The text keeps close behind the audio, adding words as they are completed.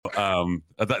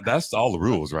That's all the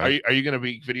rules, right? Are you going to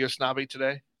be video snobby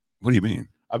today? What do you mean?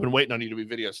 I've been waiting on you to be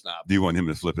video snob. Do you want him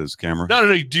to flip his camera? No.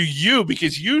 Do you?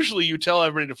 Because usually you tell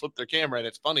everybody to flip their camera, and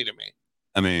it's funny to me.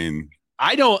 I mean,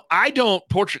 I don't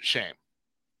portrait shame.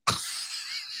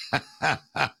 I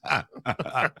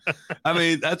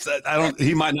mean,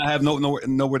 he might not have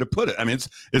nowhere to put it. I mean,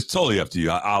 it's totally up to you.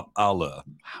 I'll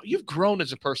You've grown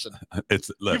as a person.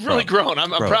 You've really grown. I'm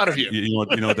proud of you. You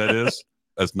know what that is?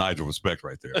 That's Nigel Respect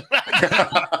right there.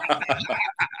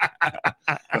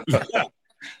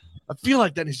 I feel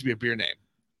like that needs to be a beer name.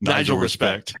 Nigel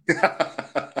Respect.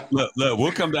 look,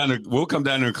 we'll come down there and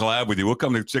collab with you. We'll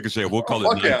come to Chickasha. We'll call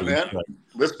it Nigel man. Respect.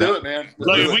 Let's do it, man.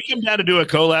 Look, if we come down to do a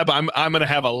collab, I'm going to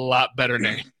have a lot better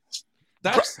names.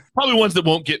 That's probably ones that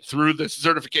won't get through the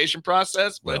certification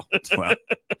process. But well,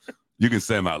 you can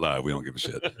say them out loud. We don't give a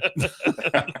shit.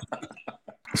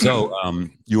 So,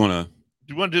 you want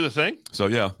to do the thing? So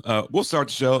yeah, we'll start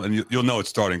the show, and you'll know it's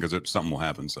starting because something will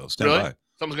happen. So stand by.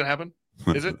 Something's going to happen.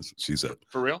 Is it? She said.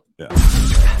 For real? Yeah.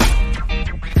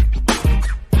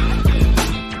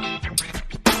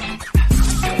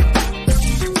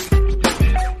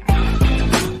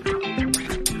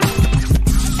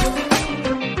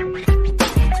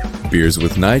 Beers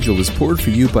with Nigel is poured for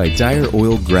you by Dire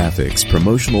Oil Graphics,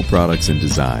 promotional products and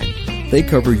design. They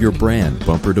cover your brand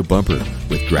bumper to bumper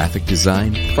with graphic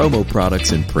design, promo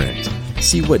products, and print.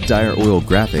 See what Dire Oil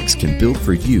Graphics can build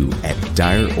for you at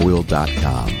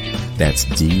direoil.com. That's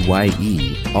DYEROIL.com.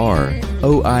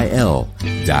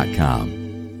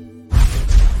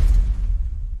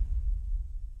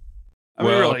 I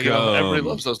mean, really, everybody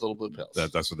loves those little blue pills.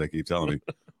 That's what they keep telling me.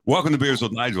 Welcome to Beers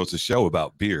with Nigel. It's a show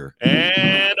about beer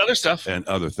and other stuff and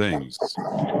other things.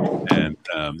 And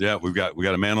yeah, we got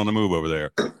a man on the move over there.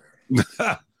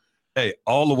 Hey,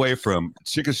 all the way from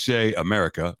Chickasha,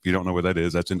 America. If you don't know where that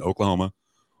is, that's in Oklahoma.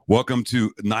 Welcome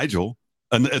to Nigel,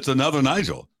 and it's another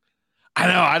Nigel. I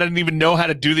know. I didn't even know how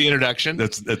to do the introduction.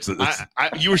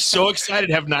 You were so excited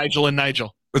to have Nigel and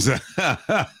Nigel.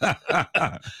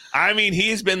 I mean,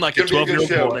 he's been like a 12-year-old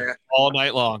boy all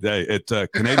night long. Hey, it's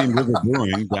Canadian River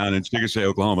Brewing down in Chickasha,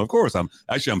 Oklahoma. Of course, I'm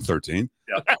 13.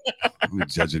 Yeah. You're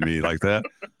judging me like that.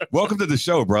 Welcome to the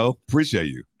show, bro. Appreciate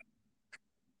you.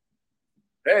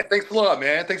 Hey, thanks a lot,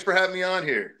 man. Thanks for having me on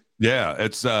here. Yeah,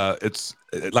 it's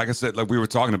like I said, like we were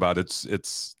talking about. It's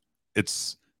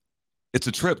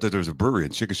a trip that there's a brewery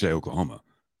in Chickasha, Oklahoma.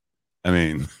 I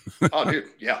mean, oh, dude,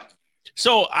 yeah.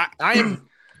 So I've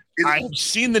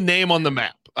seen the name on the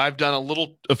map. I've done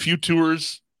a few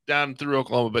tours down through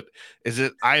Oklahoma, but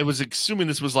I was assuming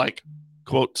this was like,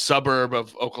 quote, suburb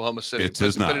of Oklahoma City. It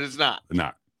is not. But it is not.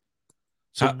 Not.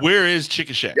 So where is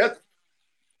Chickasha? Yep.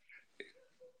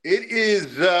 It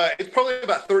is. It's probably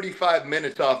about 35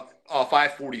 minutes off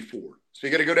I-44. So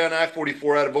you got to go down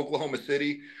I-44 out of Oklahoma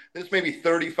City. It's maybe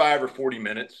 35 or 40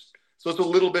 minutes. So it's a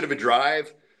little bit of a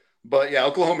drive. But yeah,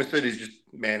 Oklahoma City is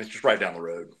it's just right down the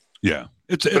road. Yeah.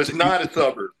 It's not a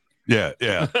suburb. Yeah.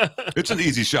 It's an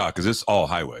easy shot because it's all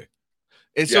highway.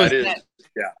 It is.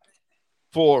 Yeah.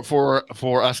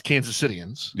 For us Kansas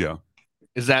Cityans. Yeah.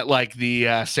 Is that like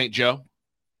the St. Joe?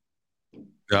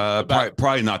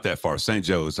 Probably not that far. St.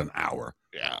 Joe is an hour.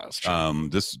 Yeah, that's true.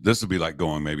 This would be like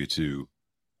going maybe to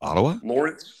Ottawa,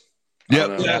 Lawrence.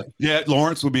 Yeah.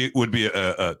 Lawrence would be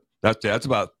that's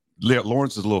about.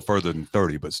 Lawrence is a little further than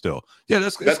 30, but still, yeah.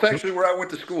 That's actually where I went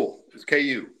to school. It's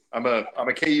KU. I'm a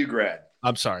KU grad.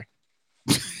 I'm sorry.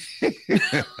 He's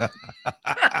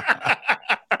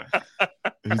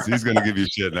gonna give you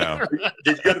shit now.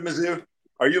 Did you go to Mizzou?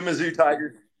 Are you a Mizzou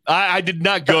Tiger? I did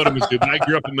not go to Mizzou, but I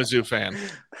grew up a Mizzou fan.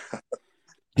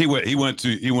 He went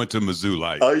to Mizzou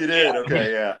Light. Oh, you did?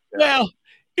 Okay, yeah. Well,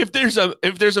 if there's a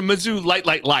Mizzou light,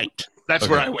 that's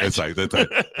where I went. It's like this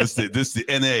is the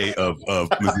NA of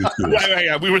Mizzou schools.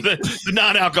 Yeah. We were the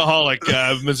non-alcoholic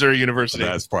Missouri University.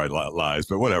 That's probably a lot of lies,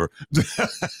 but whatever.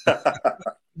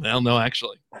 Well, no,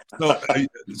 actually.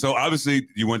 So obviously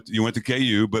you went to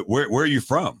KU, but where are you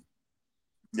from?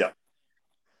 Yeah.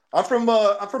 I'm from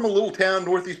a little town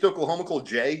northeast Oklahoma called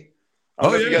Jay. I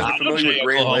don't know if you guys are familiar with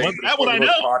Grand Lake. That one I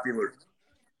know. Popular.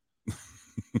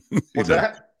 What's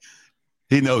that?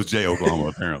 He knows Jay, Oklahoma,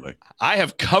 apparently. I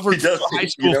have covered high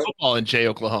school football in Jay,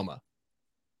 Oklahoma.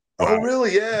 Wow. Oh,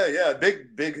 really? Yeah. Big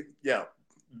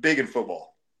in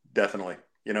football. Definitely.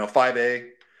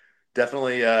 5A.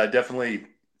 Definitely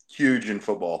huge in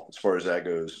football as far as that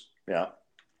goes. Yeah.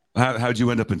 How'd you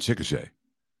end up in Chickasha?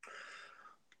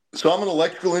 So I'm an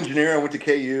electrical engineer. I went to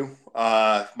KU.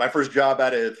 My first job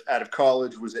out of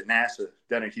college was at NASA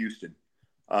down in Houston.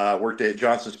 Worked at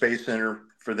Johnson Space Center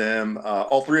for them.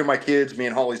 All three of my kids, me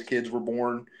and Holly's kids, were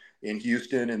born in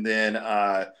Houston. And then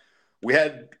we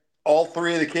had all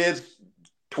three of the kids,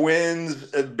 twins,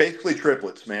 basically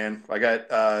triplets, man. I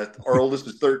got our oldest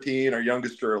is 13, our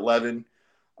youngest are 11.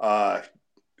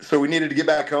 So we needed to get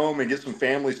back home and get some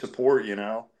family support,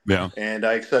 Yeah. And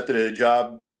I accepted a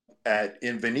job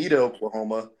in Veneta,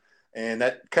 Oklahoma, and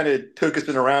that kind of took us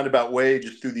in a roundabout way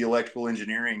just through the electrical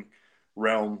engineering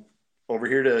realm over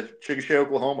here to Chickasha,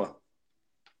 Oklahoma.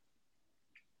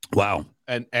 Wow.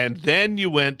 And then you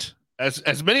went,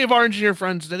 as many of our engineer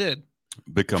friends did,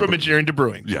 from engineering to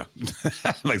brewing. Yeah.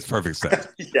 Makes perfect sense.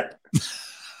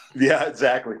 Yeah,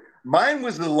 exactly. Mine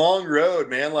was the long road,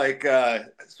 man. Like,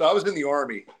 so I was in the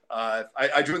Army.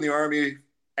 I joined the Army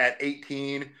at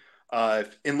 18,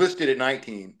 enlisted at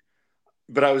 19,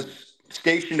 but I was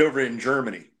stationed over in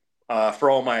Germany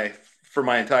for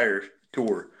my entire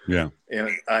tour. Yeah. And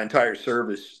entire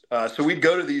service. So we'd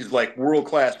go to these like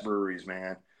world-class breweries,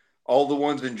 man. All the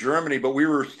ones in Germany, but we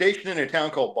were stationed in a town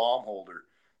called Baumholder,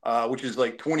 which is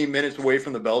like 20 minutes away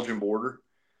from the Belgian border.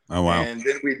 Oh, wow. And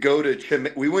then we'd go to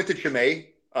Chimay. We went to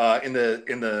Chimay in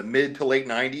the mid to late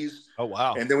 90s. Oh,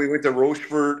 wow. And then we went to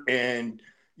Rochefort, and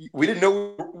we didn't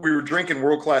know we were drinking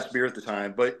world-class beer at the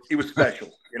time, but it was special,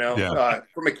 Yeah.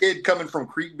 From a kid coming from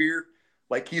Creek beer,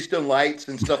 like Keystone Lights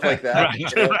and stuff like that.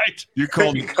 Right, right. You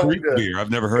called it Creek beer.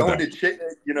 I've never heard that.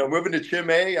 Moving to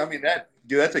Chimay. I mean,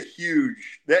 that's a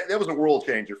huge, that was a world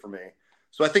changer for me.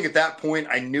 So I think at that point,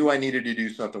 I knew I needed to do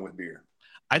something with beer.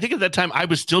 I think at that time, I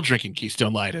was still drinking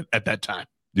Keystone Light at that time.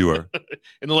 You were?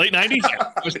 In the late 90s,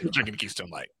 yeah, I was still drinking Keystone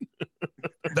Light.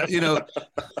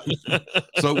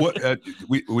 So what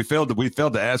we failed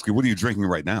to ask you, what are you drinking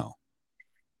right now?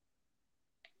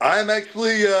 I'm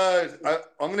actually I'm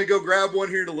going to go grab one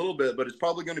here in a little bit, but it's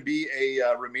probably going to be a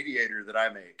Remediator that I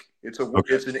make. It's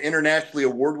an internationally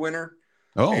award winner.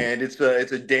 Oh, and it's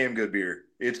a damn good beer.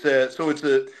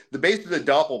 The base is a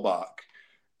Doppelbock,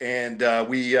 and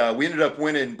we ended up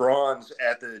winning bronze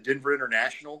at the Denver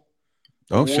International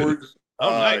Awards.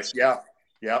 Shit.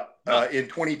 Nice. In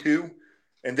 22,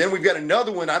 and then we've got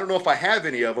another one. I don't know if I have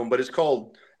any of them, but it's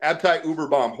called Abtei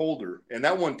Uberbaum Holder, and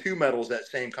that won 2 medals that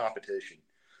same competition.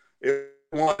 It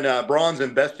won bronze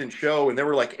and best in show, and there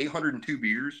were like 802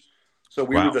 beers, so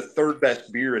we were the 3rd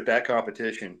best beer at that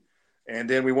competition. And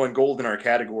then we won gold in our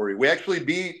category. We actually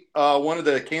beat one of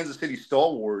the Kansas City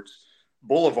stalwarts,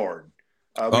 Boulevard.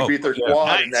 We beat their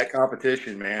squad in that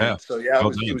competition, man. Yeah. So it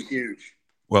was huge.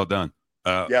 Well done.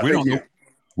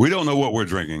 We don't know what we're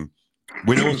drinking.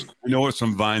 We know it's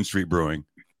from Vine Street Brewing.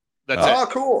 That's it. Oh,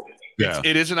 cool. Yeah,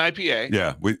 it is an IPA.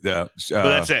 Yeah, but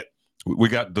that's it. We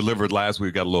got delivered last week.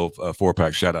 We got a little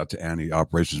 4-pack. Shout out to Annie,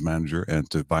 operations manager, and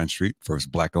to Vine Street,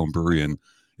 first black-owned brewery in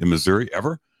Missouri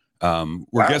ever.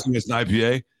 We're guessing it's an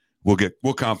IPA. We'll get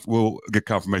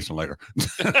confirmation later.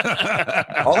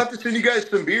 I'll have to send you guys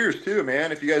some beers too,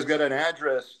 man. If you guys got an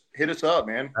address, hit us up,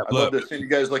 man. I'd love to send you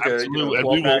guys like a. We will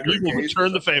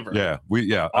return the favor. Yeah,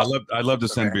 awesome. I love to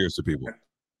send beers to people,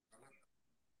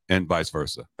 and vice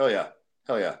versa. Hell yeah.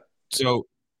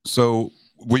 So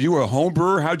were you a home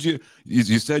brewer? How'd you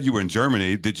said you were in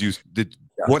Germany?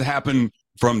 What happened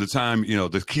from the time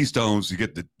the Keystones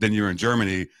then you're in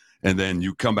Germany? And then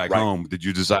you come back home. Did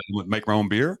you decide to make your own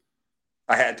beer?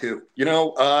 I had to.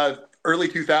 Early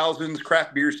 2000s,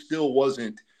 craft beer still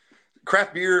wasn't.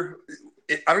 Craft beer,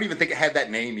 I don't even think it had that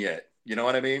name yet. You know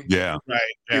what I mean? Yeah. Right.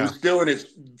 Yeah. It was still in its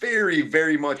very,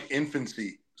 very much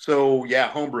infancy. So,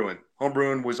 homebrewing.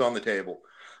 Homebrewing was on the table.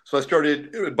 So I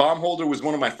started, Baumholder was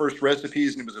one of my first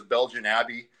recipes, and it was a Belgian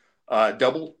Abbey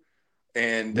double.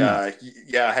 And, I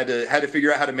had to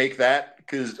figure out how to make that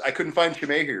because I couldn't find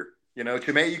Chimay here.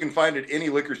 Chimay you can find at any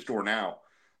liquor store now,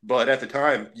 but at the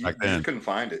time you just couldn't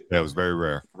find it. That was very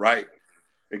rare. Right.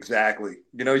 Exactly.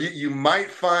 You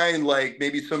might find like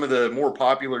maybe some of the more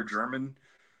popular German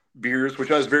beers,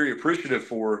 which I was very appreciative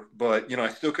for, but I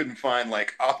still couldn't find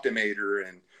like Optimator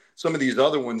and some of these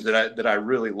other ones that I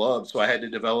really love. So I had to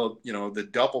develop, the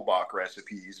Doppelbock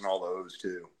recipes and all those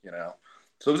too,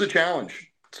 So it was a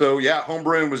challenge. So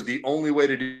homebrewing was the only way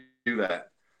to do that.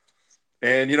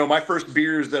 And, my first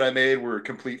beers that I made were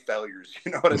complete failures.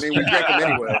 You know what I mean? We drank them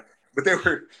anyway, but they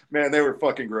were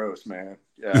fuking gross, man.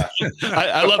 Yeah.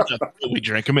 I love that. We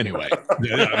drank them anyway.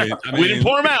 Yeah, we didn't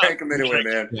pour them out. We drank them anyway,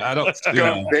 man. Yeah, I don't.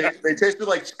 They tasted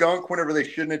like skunk whenever they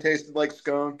shouldn't have tasted like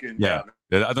skunk. And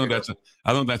I think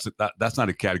that's not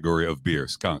a category of beer.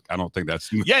 Skunk. I don't think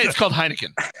that's. Yeah, it's called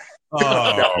Heineken.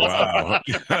 Oh wow!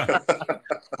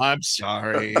 I'm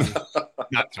sorry.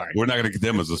 Not sorry. We're not going to get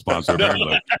them as a sponsor.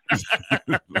 Apparently.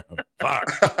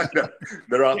 Fuck.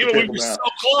 They're on the table we were now. so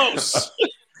close.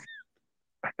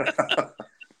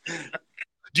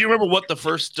 Do you remember what the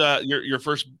first your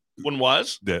first one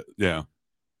was? Yeah.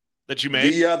 that you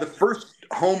made? The first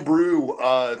home brew,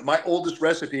 my oldest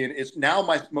recipe, and it's now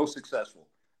my most successful.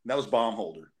 And that was Bomb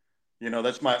Holder.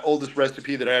 That's my oldest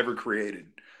recipe that I ever created.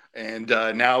 And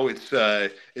now it's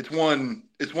won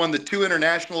the 2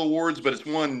 international awards, but it's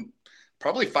won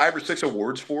probably 5 or 6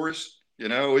 awards for us.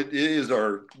 It is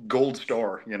our gold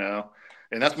star.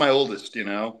 And that's my oldest.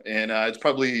 And it's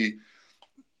probably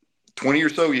 20 or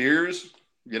so years.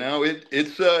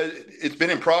 It's been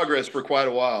in progress for quite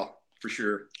a while, for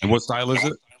sure. And what style is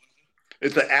it?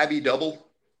 It's an Abbey double.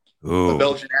 Oh, A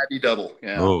Belgian Abbey double.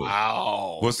 Yeah. oh,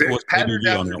 Wow. what's Patterned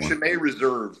ABV on after that one? Chimay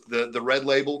Reserve, the red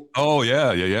label. Oh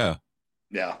yeah.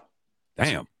 Yeah.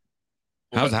 Damn.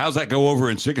 How's that go over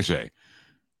in Chickasha?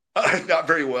 Not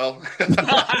very well.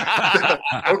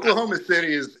 Oklahoma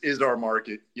City is our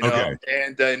market, Okay.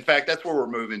 And in fact, that's where we're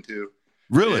moving to.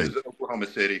 Really? Is Oklahoma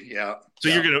City. Yeah. So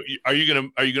yeah. are you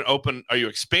gonna open? Are you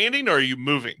expanding or are you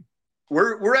moving?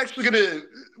 We're actually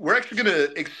gonna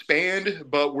expand,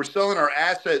 but we're selling our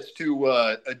assets to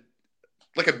a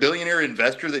billionaire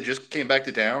investor that just came back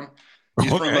to town.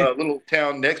 He's from a little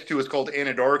town next to us called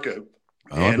Anadarko.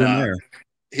 Oh, I've been there.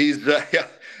 He's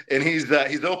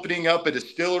he's opening up a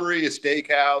distillery, a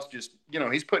steakhouse. Just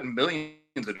he's putting millions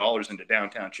of dollars into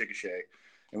downtown Chickasha.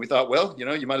 And we thought, well,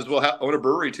 you might as well own a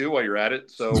brewery too while you're at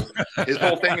it. So his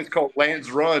whole thing is called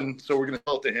Land's Run. So we're going to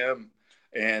sell it to him,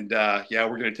 and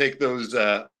we're going to take those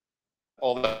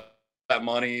all that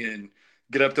money and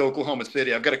get up to Oklahoma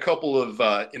City. I've got a couple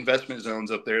of investment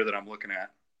zones up there that I'm looking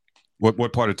at.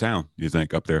 What part of town do you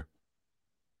think up there?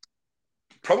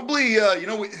 Probably,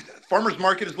 Farmers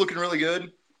Market is looking really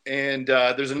good. And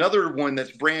there's another one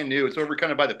that's brand new. It's over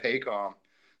kind of by the Paycom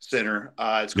Center.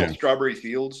 It's called Strawberry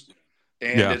Fields.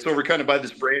 And it's over kind of by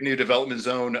this brand new development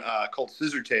zone called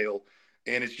Scissortail.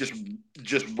 And it's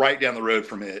just right down the road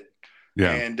from it.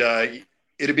 Yeah. And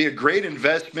it'd be a great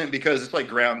investment because it's like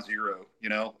ground zero.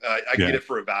 I get it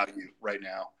for a value right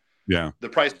now. Yeah. The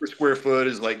price per square foot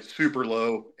is like super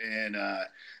low. And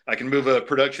I can move a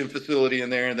production facility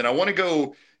in there. And then I want to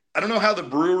go, I don't know how the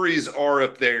breweries are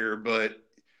up there, but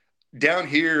down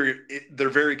here, they're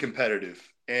very competitive.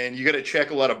 And you got to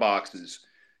check a lot of boxes.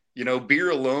 Beer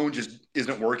alone just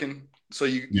isn't working. So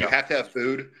you have to have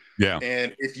food. Yeah.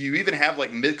 And if you even have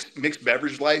like mixed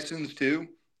beverage license too,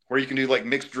 where you can do like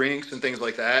mixed drinks and things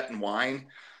like that and wine,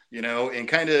 and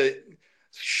kind of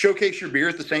showcase your beer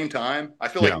at the same time. I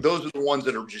feel like those are the ones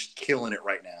that are just killing it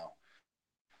right now.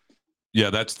 Yeah,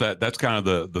 that's kind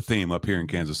of the theme up here in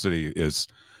Kansas City is,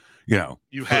 you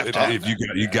have to if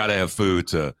you got to have food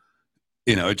to,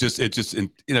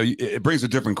 it brings a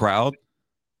different crowd.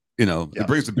 It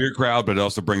brings the beer crowd, but it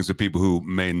also brings the people who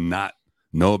may not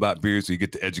know about beer, so you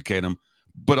get to educate them.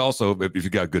 But also, if you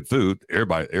got good food,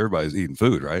 everybody's eating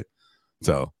food, right?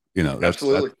 So that's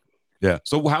absolutely. Yeah.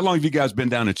 So how long have you guys been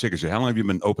down in Chickasha? How long have you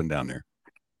been open down there?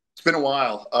 It's been a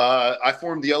while. I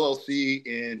formed the LLC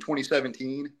in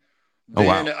 2017.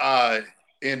 Then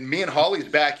in me and Holly's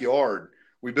backyard,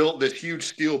 we built this huge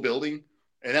steel building,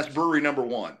 and that's brewery number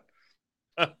 1.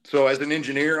 So as an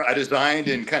engineer, I designed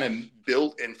and kind of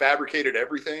built and fabricated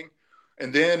everything.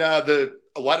 And then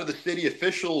a lot of the city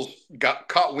officials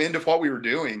caught wind of what we were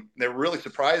doing. They were really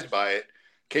surprised by it.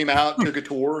 Came out, took a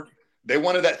tour. They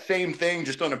wanted that same thing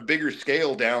just on a bigger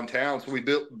scale downtown. So we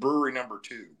built brewery number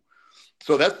 2.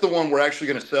 So that's the one we're actually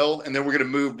going to sell. And then we're going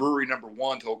to move brewery number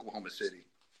 1 to Oklahoma City.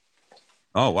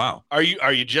 Oh, wow. Are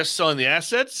you just selling the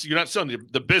assets? You're not selling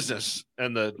the business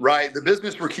and the right. The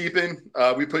business we're keeping.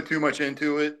 We put too much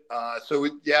into it.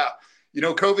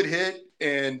 COVID hit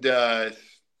and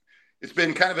it's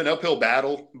been kind of an uphill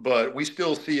battle, but we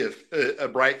still see a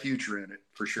bright future in it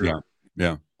for sure. Yeah.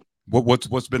 Yeah.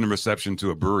 What's been the reception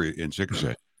to a brewery in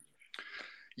Chickasha?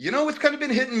 It's kind of been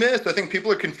hit and miss. I think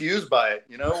people are confused by it.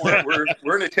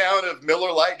 We're in a town of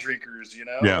Miller Lite drinkers,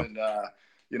 and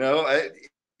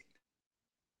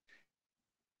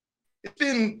it's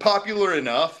been popular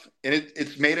enough and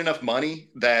it's made enough money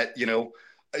that,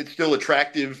 it's still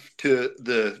attractive to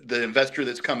the investor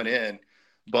that's coming in.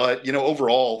 But,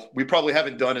 overall, we probably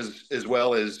haven't done as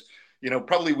well as,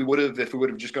 probably we would have if we would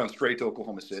have just gone straight to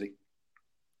Oklahoma City.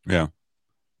 Yeah.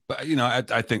 But,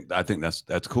 I think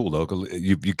that's cool, though, because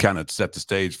you kind of set the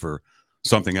stage for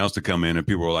something else to come in and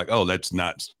people are like, oh, that's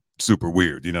not super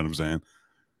weird. You know what I'm saying?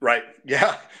 Right.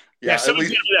 Yeah. Yeah. At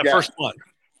least that first one.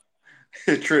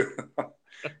 True.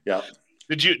 Yeah.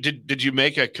 Did you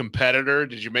make a competitor?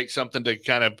 Did you make something to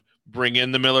kind of bring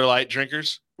in the Miller Lite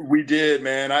drinkers? We did,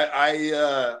 man.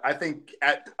 I think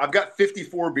I've got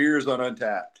 54 beers on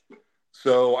Untapped.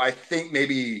 So I think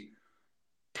maybe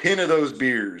 10 of those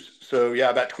beers. So yeah,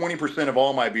 about 20% of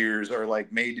all my beers are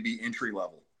like made to be entry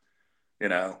level. You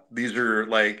know, these are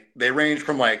like, they range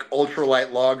from like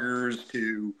ultralight lagers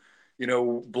to, you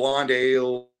know, blonde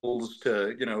ales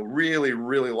to, you know, really,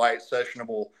 really light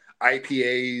sessionable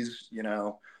IPAs, you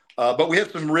know. But we have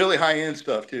some really high end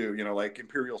stuff too, you know, like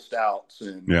imperial stouts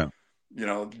and, Yeah. you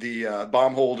know, the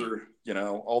bomb holder, you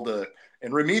know, all the,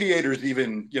 and remediators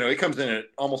even, you know, it comes in at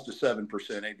almost a 7%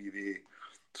 ABV.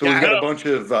 So Yeah, we've got a bunch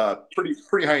of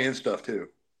pretty high end stuff too.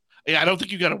 Yeah, I don't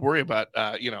think you got to worry about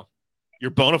you know,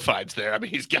 your bona fides there. I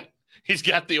mean, he's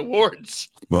got the awards.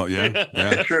 Well,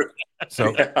 yeah. True.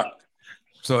 So, Yeah.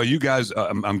 so you guys,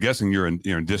 I'm guessing you're in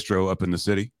distro up in the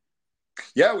city.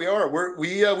 Yeah, we are.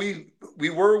 We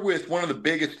were with one of the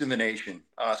biggest in the nation,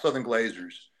 Southern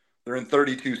Glazers. They're in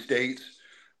 32 states,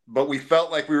 but we felt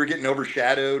like we were getting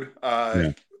overshadowed.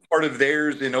 Yeah. Part of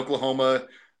theirs in Oklahoma,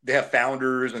 they have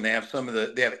Founders, and they have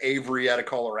they have Avery out of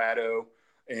Colorado,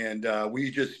 and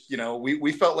we just, you know,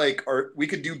 we felt like we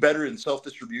could do better in self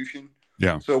distribution.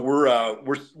 Yeah. So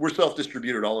we're self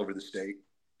distributed all over the state.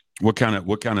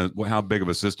 How big of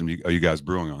a system are you guys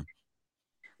brewing on?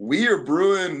 We are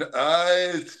brewing.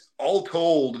 It's all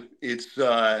told, it's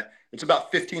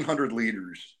about 1,500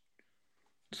 liters.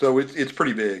 So it's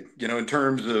pretty big. You know, in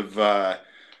terms of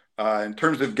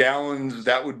gallons,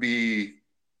 that would be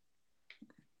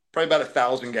probably about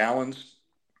 1,000 gallons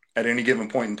at any given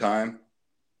point in time.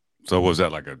 So was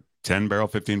that like a 10 barrel,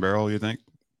 15 barrel? You think?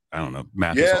 I don't know.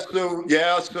 Math. Yeah.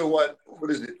 So what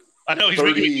is it? I know he's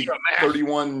 30,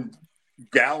 31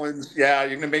 gallons. Yeah,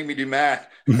 you're gonna make me do math.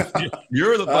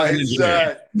 You're the fucking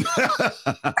engineer.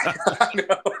 I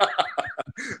know.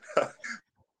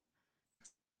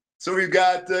 So we've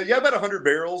got about 100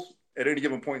 barrels at any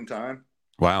given point in time.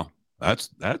 Wow, that's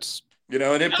you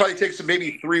know, and it probably takes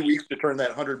maybe 3 weeks to turn that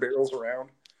 100 barrels around.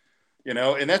 You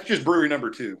know, and that's just brewery number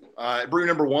 2. Brewery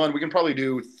number 1, we can probably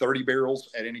do 30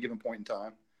 barrels at any given point in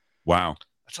time. Wow,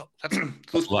 that's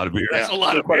a lot of beer. That's a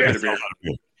lot of beer. A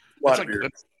lot of beer.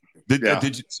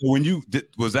 Did you, so when you did,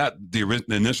 was that the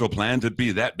initial plan to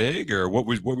be that big, or what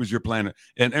was your plan?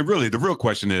 And really, the real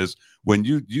question is, when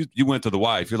you went to the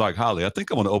wife, you're like, Holly, I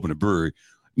think I want to open a brewery.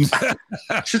 She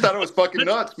thought it was fucking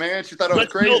nuts, man. She thought it was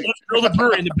crazy. Let's build a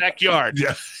brewery in the backyard.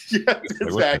 Yeah,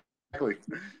 exactly.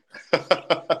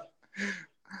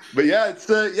 But yeah,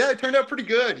 it turned out pretty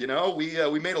good. You know, we made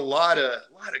we met a lot of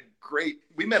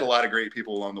great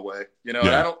people along the way. You know,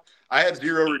 and I have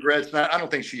zero regrets. And I don't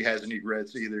think she has any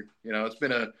regrets either. You know, it's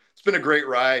been a great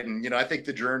ride, and you know, I think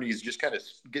the journey is just kind of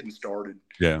getting started.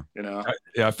 Yeah, you know,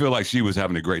 I feel like she was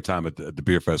having a great time at the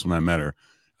beer fest when I met her.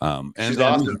 And she's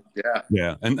awesome.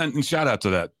 Yeah, and shout out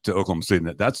to Oklahoma City.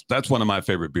 That's one of my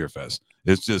favorite beer fests.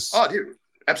 It's just dude,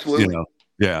 absolutely. You know,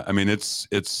 yeah, I mean,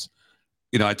 it's.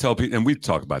 You know, I tell people, and we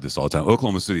talk about this all the time.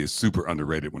 Oklahoma City is super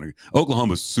underrated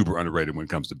Oklahoma is super underrated when it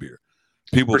comes to beer.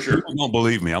 People don't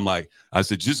believe me. I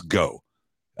said, just go.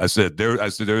 I said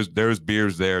there's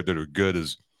beers there that are good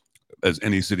as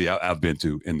any city I've been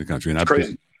to in the country, and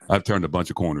I've turned a bunch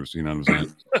of corners. You know what I'm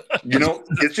saying? You know,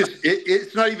 it's just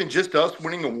it's not even just us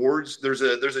winning awards. There's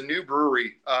a new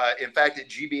brewery. In fact, at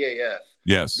GBAF.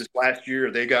 Yes. This last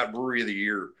year, they got Brewery of the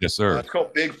Year. Yes, sir. It's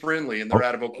called Big Friendly, and they're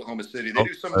out of Oklahoma City. They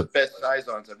do some of the best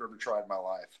saisons I've ever tried in my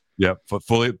life. Yeah,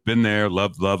 fully been there.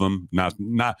 Love them. Not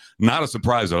a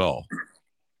surprise at all.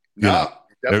 No,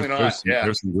 definitely not.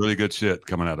 There's some really good shit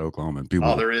coming out of Oklahoma. And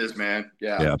people, there is, man.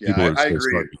 Yeah. People I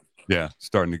agree.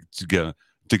 Starting to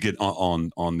get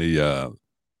on the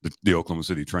Oklahoma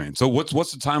City train. So what's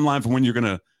the timeline for when you're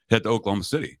gonna head to Oklahoma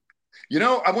City? You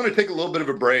know, I want to take a little bit of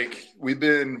a break. We've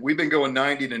been going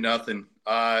 90-0.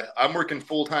 I'm working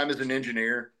full time as an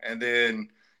engineer, and then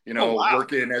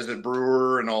working as a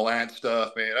brewer and all that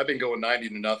stuff. Man, I've been going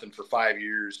 90-0 for 5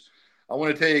 years. I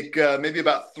want to take maybe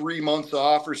about 3 months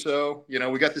off or so. You know,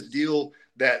 we got this deal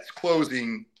that's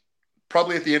closing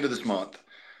probably at the end of this month,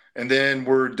 and then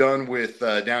we're done with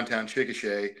downtown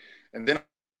Chickasha, and then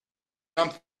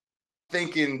I'm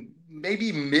thinking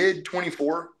maybe mid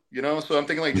 24. You know, so I'm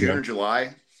thinking like June or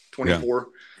July 24.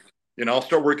 You know, I'll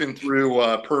start working through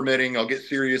permitting. I'll get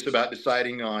serious about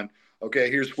deciding on,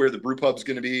 okay, here's where the brew pub's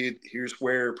going to be. Here's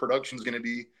where production's going to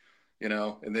be, you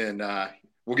know, and then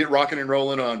we'll get rocking and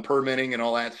rolling on permitting and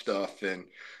all that stuff and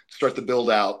start the build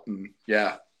out. And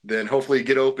then hopefully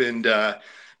get opened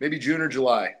maybe June or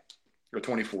July of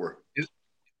 24.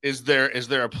 Is there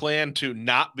a plan to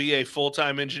not be a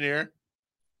full-time engineer?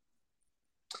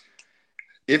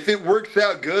 If it works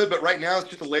out, good, but right now it's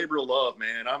just a labor of love,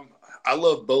 man. I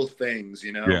love both things,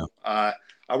 you know. Yeah.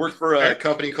 I work for a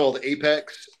company called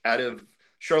Apex out of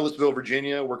Charlottesville,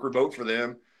 Virginia. Work remote for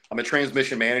them. I'm a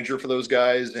transmission manager for those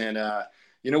guys, and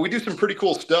you know, we do some pretty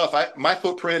cool stuff. My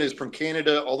footprint is from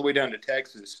Canada all the way down to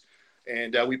Texas.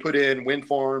 And we put in wind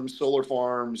farms, solar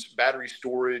farms, battery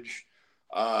storage,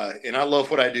 and I love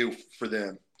what I do for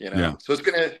them. Yeah. So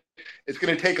it's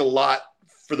gonna take a lot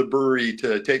for the brewery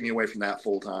to take me away from that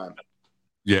full time.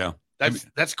 Yeah.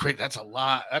 That's great. That's a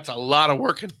lot. That's a lot of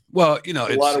working. Well, it's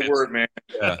a lot of work, man.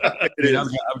 Yeah.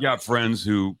 I've got friends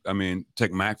who,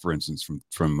 take Mac for instance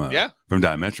from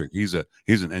Diametric. He's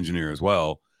an engineer as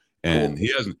well, and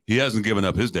cool. he hasn't given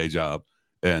up his day job,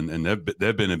 and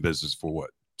they've been in business for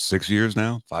what, 6 years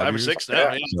now, 5 years? or 6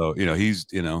 now. Yeah. So he's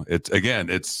you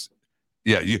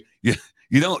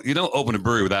don't open a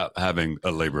brewery without having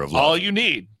a labor of love. All you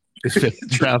need is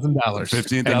 $15,000.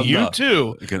 $15,000. And you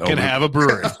too can have a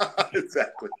brewery.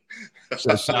 Exactly.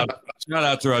 So shout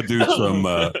out to our dudes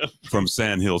from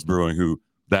Sand Hills Brewing who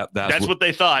that's what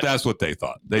they thought. That's what they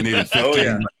thought. They needed 15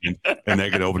 million and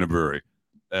they could open a brewery.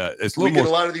 We get a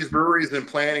lot of these breweries in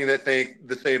planning that think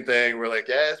the same thing. We're like,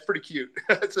 yeah, it's pretty cute.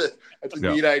 That's a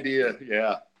neat idea.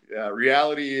 Yeah.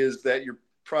 Reality is that you're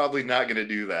probably not going to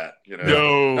do that.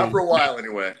 No, not for a while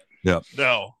anyway. Yeah.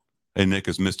 No. Hey, Nick,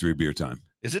 it's mystery beer time.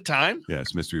 Is it time? Yeah,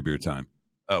 it's mystery beer time.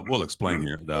 We'll explain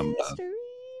here.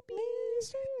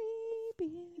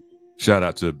 Shout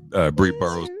out to Bree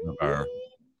Burrows.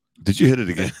 Did you hit it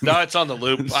again? No, it's on the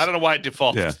loop. I don't know why it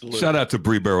defaults to the loop. Shout out to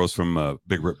Bree Burrows from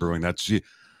Big Rip Brewing.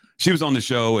 She was on the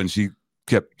show and she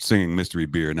kept singing mystery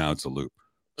beer. Now it's a loop.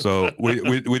 So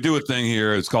we do a thing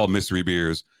here. It's called Mystery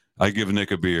Beers. I give Nick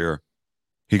a beer.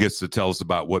 He gets to tell us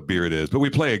about what beer it is. But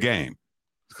we play a game.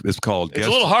 It's called. It's a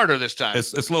little harder this time.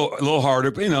 It's a little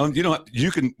harder, but we're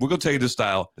gonna tell you the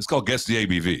style. It's called Guess the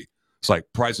ABV. It's like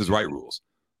Price is Right rules.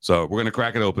 So we're gonna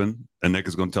crack it open, and Nick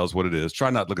is gonna tell us what it is. Try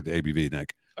not to look at the ABV,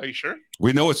 Nick. Are you sure?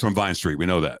 We know it's from Vine Street. We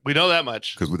know that. We know that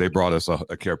much because they brought us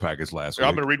a care package last week.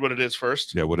 I'm gonna read what it is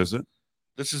first. Yeah, what is it?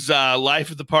 This is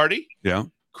Life of the Party. Yeah.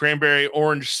 Cranberry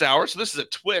orange sour. So this is a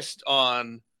twist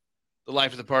on the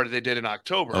Life of the Party they did in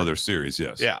October. Oh, their series,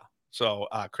 yes. Yeah. So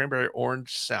cranberry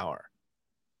orange sour.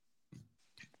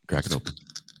 Crack it open.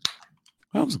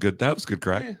 That was good. That was good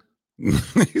crack. Yeah.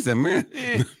 He said, "Man,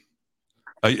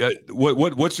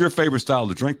 what's your favorite style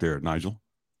to drink there, Nigel?"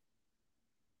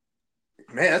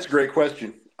 Man, that's a great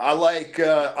question. I like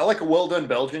a well done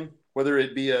Belgian, whether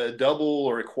it be a double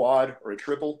or a quad or a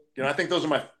triple. I think those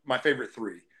are my favorite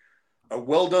three. A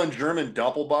well done German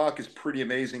Doppelbock is pretty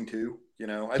amazing too.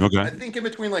 I think in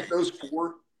between like those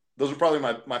four, those are probably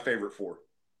my favorite four.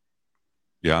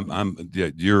 Yeah,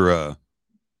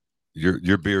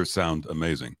 your beers sound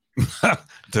amazing.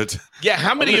 Yeah,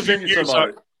 how many of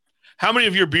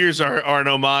your beers are an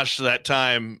homage to that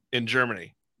time in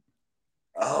Germany?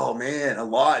 Oh man, a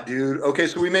lot, dude. Okay,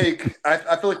 so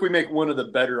I feel like we make one of the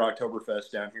better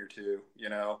Oktoberfest down here too.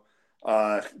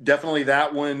 Definitely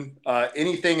that one.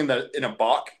 Anything in a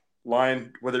Bock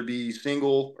line, whether it be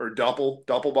single or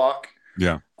Doppelbock.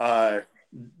 Yeah.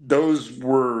 Those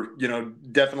were,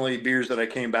 definitely beers that I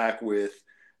came back with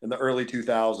in the early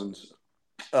 2000s.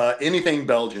 Anything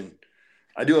Belgian.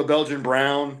 I do a Belgian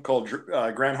brown called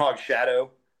Groundhog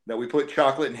Shadow that we put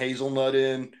chocolate and hazelnut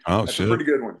in. Oh, That's a pretty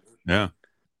good one. Yeah.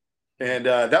 And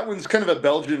that one's kind of a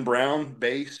Belgian brown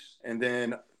base. And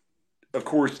then, of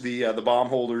course, the bomb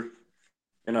holder.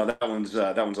 That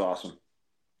one's awesome.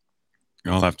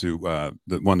 I'll have to one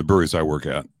of the breweries I work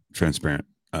at, Transparent,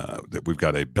 that we've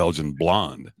got a Belgian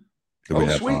blonde that we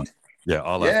have sweet. on. Yeah,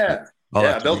 I'll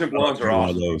Belgian blondes are awesome. One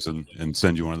of those and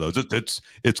send you one of those.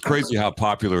 It's crazy how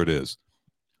popular it is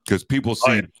because people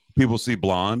see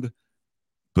blonde,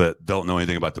 but don't know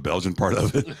anything about the Belgian part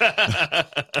of it.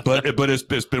 but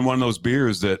it's been one of those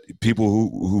beers that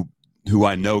people who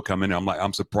I know come in.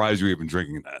 I'm surprised you're even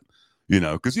drinking that.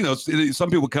 Because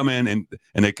some people come in and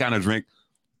they kind of drink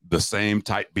the same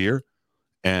type beer,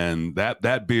 and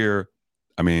that beer,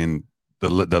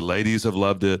 the ladies have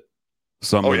loved it.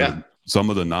 Some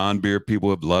of the non-beer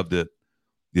people have loved it.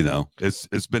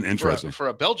 It's been interesting for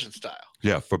a Belgian style.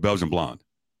 Yeah, for Belgian blonde.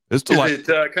 Is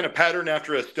it kind of patterned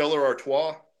after a Stella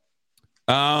Artois?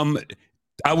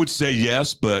 I would say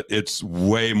yes, but it's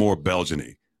way more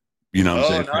Belgian-y. You know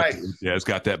what I'm saying? Nice. It's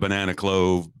got that banana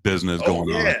clove business going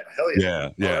on. Hell yeah.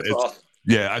 Yeah. That's awesome.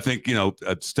 Yeah, I think,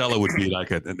 Stella would be like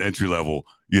an entry level,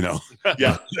 Yeah,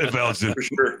 Belgian. For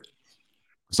sure.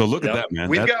 So look at that, man.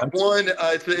 We've got one,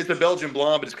 it's a Belgian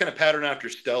blonde, but it's kind of patterned after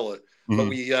Stella. Mm-hmm.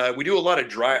 But we do a lot of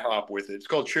dry hop with it. It's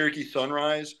called Cherokee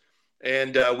Sunrise.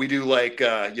 And we do like,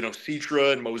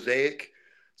 Citra and Mosaic.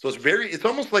 So it's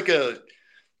almost like an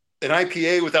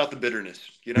IPA without the bitterness.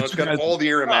 It's got all the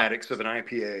aromatics of an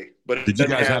IPA, but it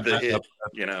doesn't have the hit.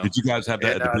 Did you guys have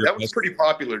that? And, that was pretty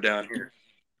popular down here.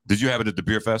 Did you have it at the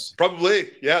beer fest? Probably,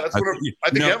 yeah. That's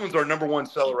I think that one's our number one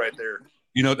seller right there.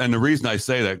 You know, and the reason I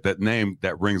say that name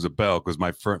that rings a bell because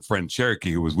my friend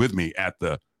Cherokee, who was with me at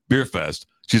the beer fest,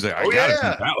 she's like, I gotta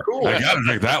drink that one. Cool. I gotta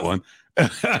drink that one.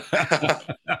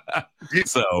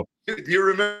 So, do you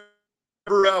remember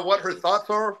what her thoughts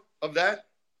are of that?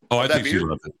 Oh, I think she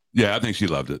loved it. Yeah, I think she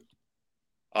loved it.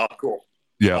 Oh, cool.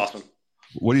 Yeah, awesome.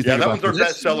 What do you think? Yeah, that one's our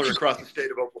best seller across the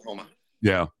state of Oklahoma.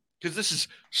 Yeah, because this is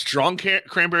strong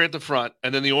cranberry at the front,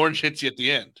 and then the orange hits you at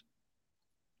the end.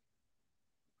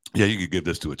 Yeah, you could give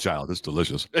this to a child. It's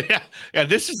delicious. Yeah.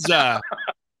 This is. I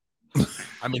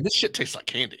mean, this shit tastes like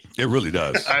candy. It really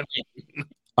does. I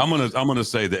mean, I'm gonna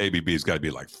say the ABV's got to be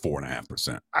like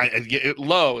 4.5%.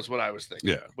 Low is what I was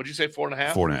thinking. Yeah. What'd you say?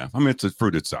 4.5. 4.5. I mean, it's a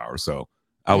fruited sour, so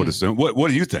I would assume. What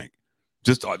do you think?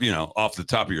 Just off the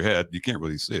top of your head, you can't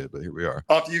really see it, but here we are.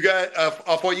 Off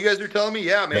what you guys are telling me,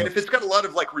 yeah, man. Yeah. If it's got a lot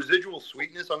of like residual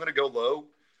sweetness, I'm gonna go low.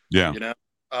 Yeah.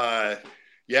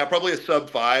 Yeah, probably a sub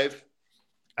 5.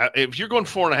 If you're going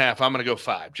 4.5, I'm gonna go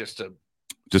 5. Just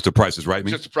the Price is Right.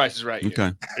 Just the Price is Right.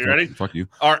 Okay. You ready? Fuck you.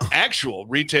 Our actual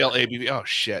retail ABV. Oh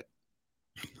shit.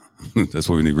 That's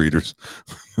why we need readers.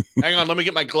 Hang on, let me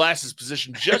get my glasses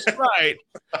positioned just right.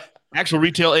 Actual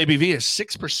retail ABV is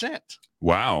 6%.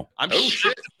 Wow. I'm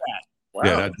shocked at that.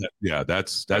 Wow. Yeah,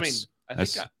 that's. I mean, I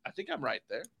think I'm right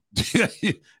there.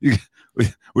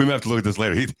 We may have to look at this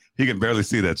later. He can barely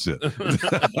see that shit.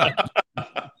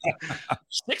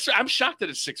 6. I'm shocked that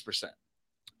it's 6%.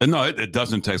 No, it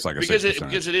doesn't taste like a 6%.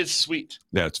 Because it is sweet.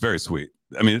 Yeah, it's very sweet.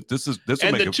 I mean, this.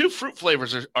 And the two fruit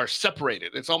flavors are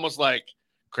separated. It's almost like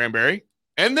cranberry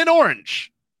and then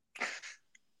orange.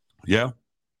 Yeah,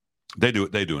 they do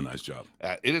a nice job.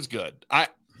 It is good.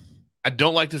 I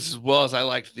don't like this as well as I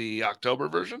liked the October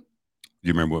version.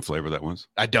 You remember what flavor that was?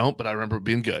 I don't, but I remember it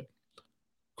being good.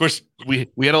 Of course, we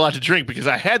had a lot to drink because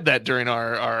I had that during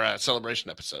our celebration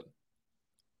episode.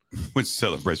 Which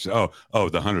celebration? Oh,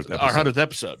 the 100th episode. Our 100th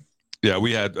episode. Yeah,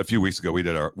 we had a few weeks ago. We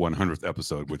did our 100th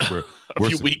episode, which we're a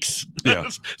few weeks. Yeah,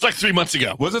 it's like 3 months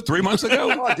ago. Was it 3 months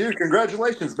ago? Oh, dude,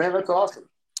 congratulations, man! That's awesome.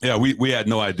 Yeah, we had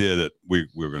no idea that we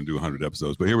were going to do 100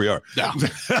 episodes, but here we are. No.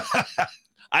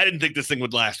 I didn't think this thing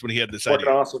would last when he had this idea.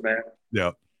 Awesome, man.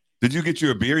 Yeah. Did you get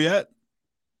you a beer yet?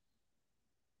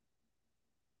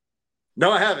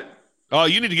 No, I haven't. Oh,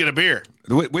 you need to get a beer.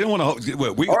 We don't want to.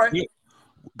 All right.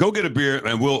 Go get a beer,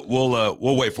 and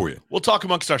we'll wait for you. We'll talk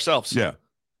amongst ourselves. Yeah.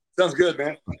 Sounds good,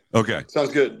 man. Okay.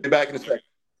 Sounds good. Be back in a second.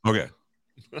 Okay.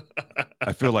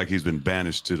 I feel like he's been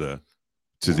banished to the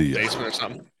basement or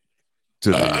something.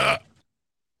 That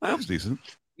was decent.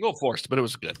 A little forced, but it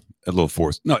was good. A little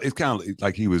forced. No, it's kind of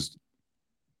like he was,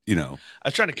 I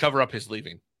was trying to cover up his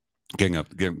leaving. Getting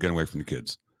away from the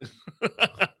kids.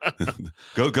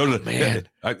 go to the man.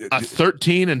 A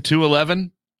 13 and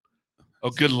 211. Oh,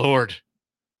 good Lord!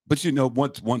 But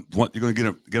once you're going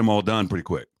to get them all done pretty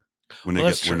quick when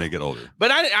they get older. But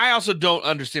I also don't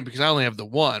understand because I only have the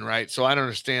one, right? So I don't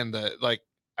understand I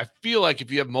feel like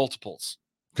if you have multiples,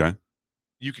 okay,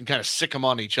 you can kind of sick them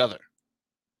on each other.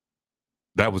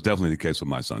 That was definitely the case with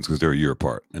my sons because they're a year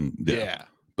apart, and yeah.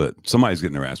 But somebody's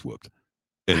getting their ass whooped.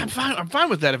 And I'm fine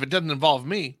with that if it doesn't involve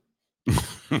me.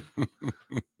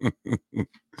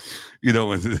 You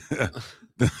don't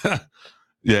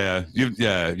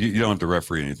have to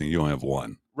referee anything. You only have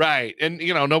one. Right. And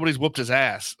nobody's whooped his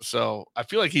ass. So I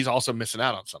feel like he's also missing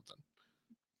out on something.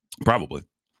 Probably.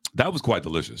 That was quite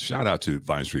delicious. Shout out to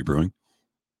Vine Street Brewing.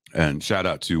 And shout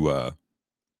out to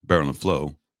Barrel and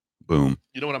Flow. Boom.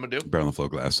 You know what I'm gonna do? Barrel and Flow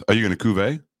glass. Are you gonna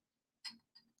cuvee?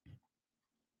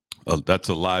 Oh, that's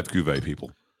a live cuvee,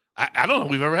 people. I don't know.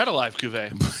 We've ever had a live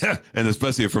cuvee. And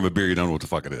especially from a beer you don't know what the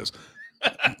fuck it is.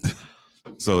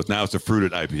 So now it's a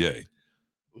fruited IPA.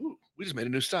 Ooh, we just made a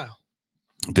new style.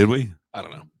 Did we? I don't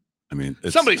know. I mean,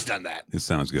 somebody's done that. It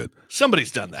sounds good.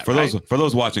 Somebody's done that. For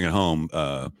those watching at home,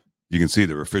 you can see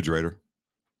the refrigerator.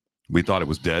 We thought it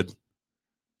was dead.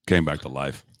 Came back to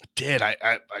life. Dead.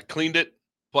 I cleaned it,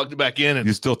 plugged it back in, and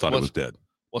you still thought it was dead.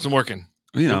 Wasn't working.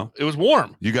 It was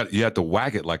warm. You had to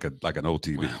whack it like an old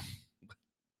TV. Wow.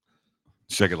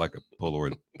 Shake it like a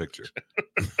Polaroid picture.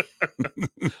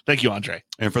 Thank you, Andre.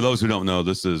 And for those who don't know,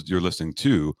 you're listening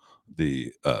to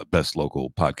the best local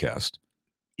podcast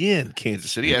in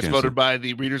Kansas City, as voted by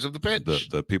the readers of the pitch,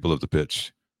 the people of the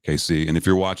pitch, KC. And if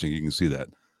you're watching, you can see that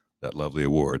lovely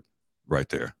award right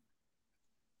there.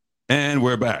 And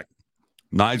we're back.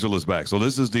 Nigel is back. So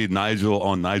this is the Nigel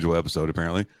on Nigel episode,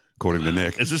 apparently, according to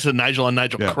Nick. Is this a Nigel on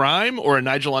Nigel crime or a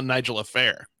Nigel on Nigel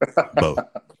affair? Both.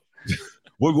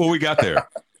 What we got there?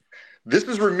 This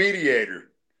is Remediator.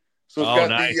 So it's got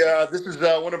nice. This is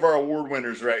one of our award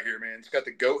winners right here, man. It's got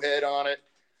the goat head on it,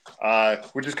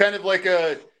 which is kind of like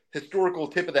a historical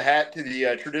tip of the hat to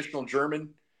the traditional German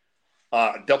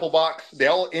double box. They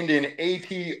all end in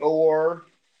ATOR,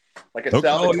 like a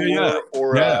Salvatore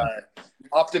or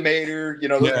Optimator,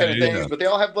 those kind of things. But they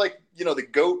all have the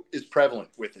goat is prevalent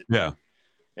with it. Yeah.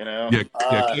 Yeah.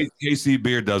 KC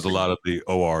Beer does a lot of the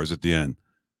ORs at the end.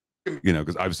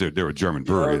 Because obviously they're a German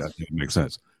brewery. That makes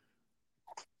sense.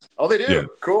 Oh, they do? Yeah.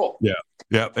 Cool. Yeah.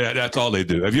 That's all they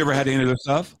do. Have you ever had any of their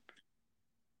stuff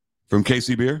from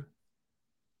KC Beer?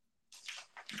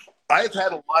 I've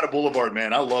had a lot of Boulevard,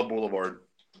 man. I love Boulevard.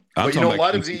 But a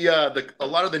lot of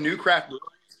the new craft breweries,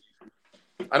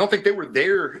 I don't think they were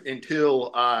there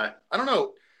until I don't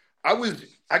know.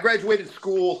 I graduated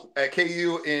school at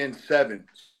KU in 7,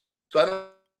 so I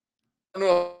don't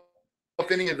know if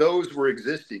any of those were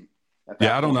existing.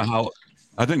 I don't know how.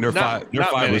 I think they're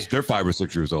 5 or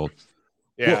 6 years old.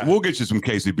 Yeah, we'll get you some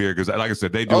KC Beer because, like I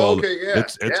said, they do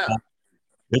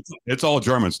it's all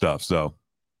German stuff. So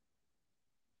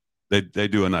they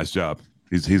do a nice job.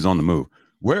 He's on the move.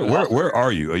 Where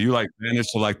are you? Are you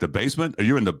vanished to the basement? Are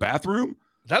you in the bathroom?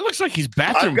 That looks like he's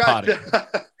bathroom potting.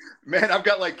 Man, I've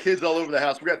got kids all over the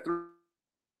house. We got 3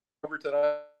 over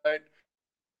tonight.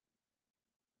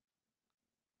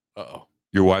 Uh-oh.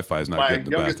 Your Wi-Fi is not good in the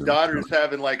bathroom. My youngest daughter is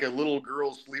having a little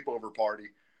girls' sleepover party.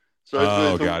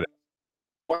 So got it.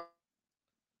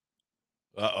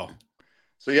 Uh-oh.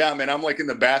 So yeah, man, I'm in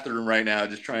the bathroom right now,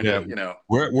 just trying to,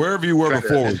 wherever you were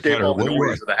before, escape all the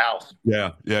noise of the house.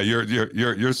 Yeah.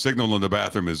 Your signal in the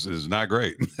bathroom is not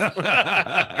great.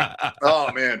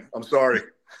 Oh man, I'm sorry.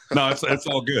 No, it's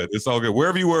all good. It's all good.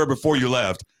 Wherever you were before you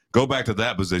left, go back to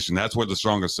that position. That's where the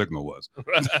strongest signal was.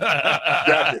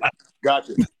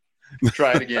 Gotcha.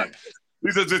 Try it again.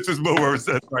 It's just move where it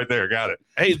says right there. Got it.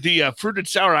 Hey, the fruited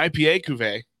sour IPA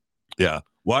cuvee. Yeah.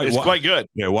 It's quite good.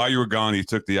 Yeah, while you were gone, he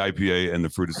took the IPA and the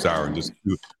fruited sour and just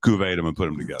cuvee them and put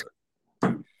them together.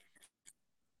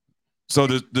 So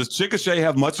does Chickasha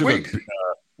have much of a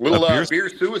little beer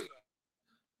suicide?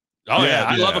 Oh yeah,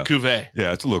 I love a cuvee.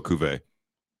 Yeah, it's a little cuvee.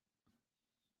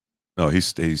 No,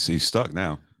 he's stuck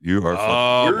now. You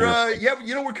are.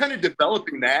 We're kind of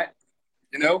developing that.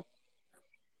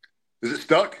 Is it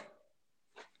stuck?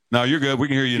 No, you're good. We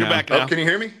can hear you now. Back now. Oh, can you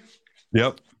hear me?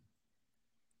 Yep.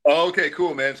 Oh, okay,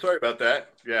 cool, man. Sorry about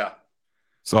that. Yeah.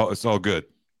 So it's all good.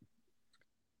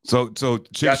 So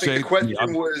Chickasha. I think the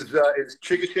question was, is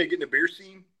Chickasha getting a beer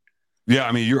scene? Yeah,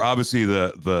 I mean, you're obviously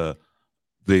the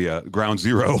ground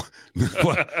zero.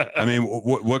 I mean,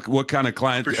 what kind of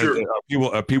clients? For sure.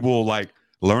 Are people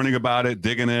learning about it,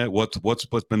 digging it? What's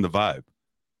been the vibe?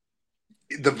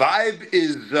 The vibe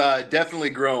is definitely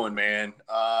growing, man.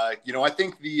 I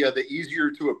think the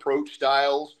easier to approach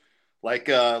styles like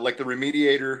the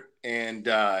Remediator and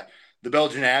the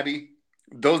Belgian Abbey,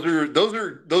 those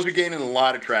are gaining a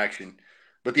lot of traction.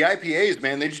 But the IPAs,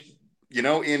 man, they just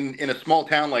in a small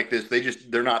town like this,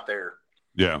 they're not there.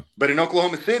 Yeah. But in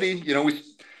Oklahoma City,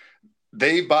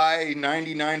 they buy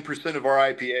 99% of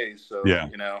our IPAs. So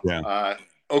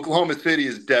Oklahoma City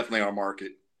is definitely our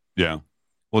market. Yeah.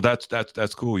 Well,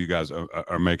 that's cool. You guys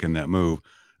are making that move.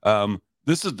 I'm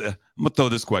gonna throw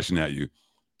this question at you,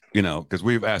 because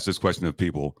we've asked this question of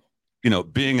people.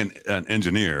 Being an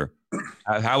engineer,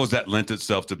 how has that lent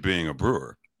itself to being a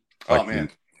brewer? Oh man,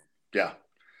 yeah,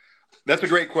 that's a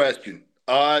great question.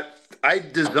 I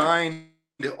designed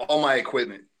all my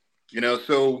equipment,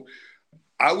 so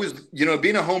I was,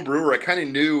 being a home brewer, I kind of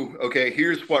knew, okay,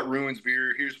 here's what ruins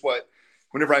beer.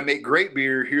 Whenever I make great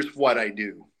beer, here's what I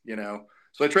do,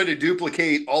 So I tried to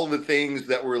duplicate all of the things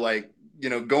that were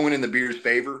going in the beer's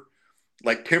favor,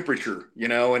 like temperature,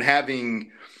 and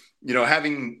having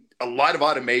a lot of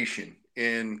automation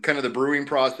in kind of the brewing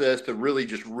process to really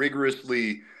just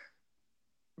rigorously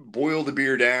boil the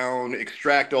beer down,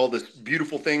 extract all this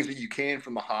beautiful things that you can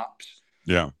from the hops.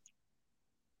 Yeah.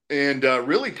 And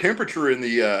really temperature in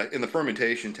the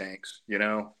fermentation tanks,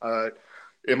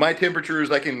 in my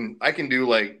temperatures, I can do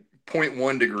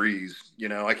 0.1 degrees,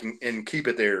 I can, and keep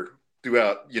it there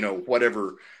throughout,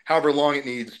 however long it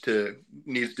needs to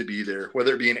be there,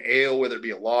 whether it be an ale, whether it be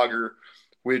a lager,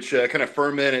 which kind of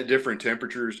ferment at different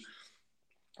temperatures.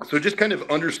 So just kind of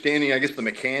understanding, I guess, the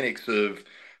mechanics of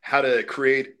how to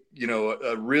create,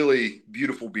 a really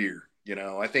beautiful beer.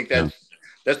 I think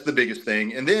that's the biggest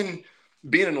thing. And then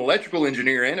being an electrical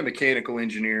engineer and a mechanical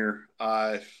engineer,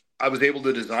 I was able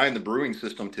to design the brewing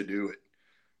system to do it.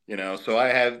 So I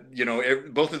have,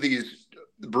 both of these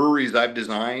breweries I've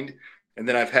designed, and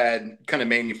then I've had kind of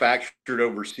manufactured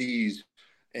overseas,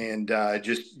 and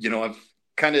just, I've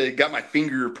kind of got my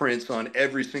fingerprints on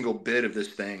every single bit of this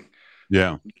thing.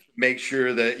 Yeah. Make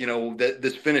sure that, that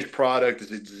this finished product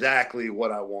is exactly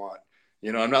what I want.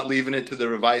 I'm not leaving it to the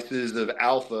devices of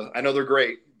Alpha. I know they're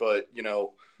great, but,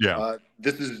 Yeah.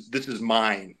 This is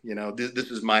mine. You know,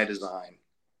 this is my design.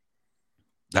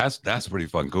 That's pretty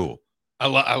fun. Cool. I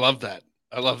love that.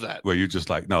 I love that. Where you're just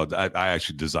like, no, I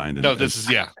actually designed it. No, this is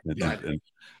yeah. And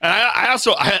I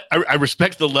also I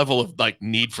respect the level of like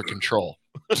need for control.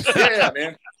 Yeah,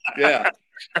 man. Yeah.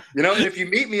 You know, and if you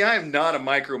meet me, I am not a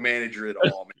micromanager at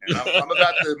all, man. I'm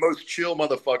about the most chill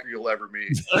motherfucker you'll ever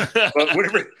meet. But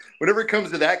whenever it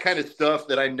comes to that kind of stuff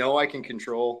that I know I can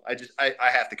control, I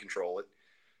have to control it.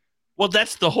 Well,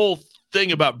 that's the whole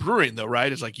thing about brewing, though,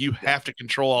 right? It's like you have to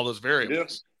control all those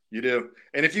variables. You do.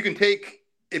 And if you can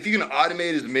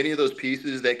automate as many of those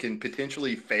pieces that can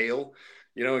potentially fail,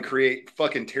 you know, and create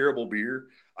fucking terrible beer.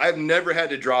 I've never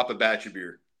had to drop a batch of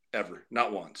beer ever,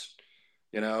 not once.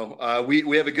 You know,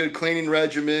 we have a good cleaning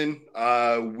regimen.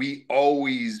 We've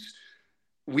always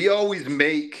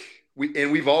made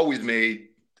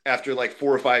after like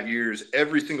 4 or 5 years,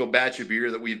 every single batch of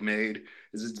beer that we've made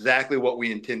is exactly what we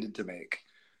intended to make.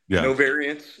 Yeah. No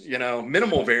variants, you know,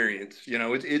 minimal variants. You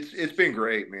know, it's been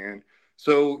great, man.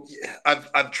 So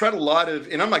I've tried a lot of,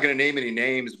 and I'm not going to name any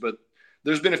names, but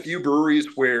there's been a few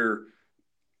breweries where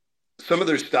some of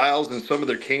their styles and some of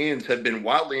their cans have been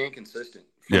wildly inconsistent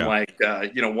from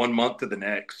 1 month to the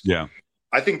next. Yeah.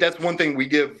 I think that's one thing we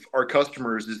give our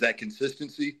customers is that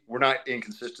consistency. We're not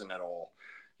inconsistent at all.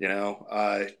 You know,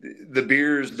 the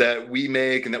beers that we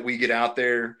make and that we get out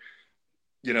there,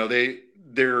 you know,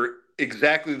 they're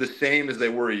exactly the same as they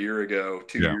were a year ago,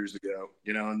 2 years ago,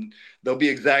 you know, and they'll be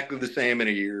exactly the same in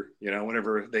a year, you know,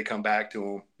 whenever they come back to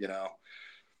them, you know.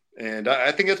 And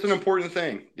I think that's an important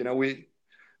thing. You know,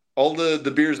 all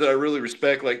the beers that I really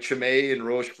respect, like Chimay and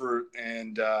Rochefort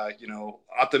and, you know,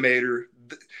 Optimator,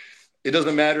 it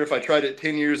doesn't matter if I tried it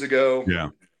 10 years ago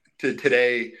to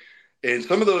today. And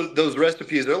some of those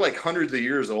recipes, they're like hundreds of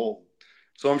years old.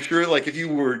 So I'm sure like if you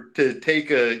were to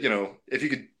take if you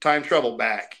could time travel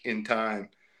back in time,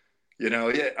 you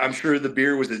know, I'm sure the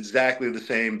beer was exactly the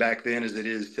same back then as it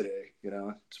is today. You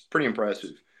know, it's pretty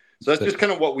impressive. So that's just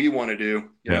kind of what we want to do.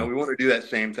 You know, we want to do that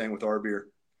same thing with our beer.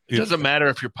 It doesn't matter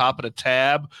if you're popping a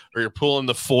tab or you're pulling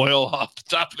the foil off the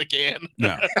top of the can.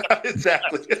 No.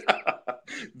 Exactly.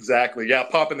 Exactly. Yeah.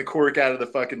 Popping the cork out of the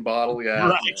fucking bottle. Yeah.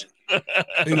 Right.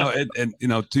 You know, and you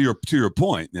know, to your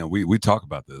point, you know, we talk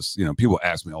about this. You know, people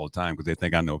ask me all the time because they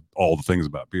think I know all the things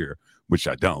about beer, which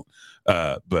I don't.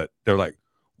 But they're like,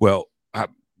 "Well,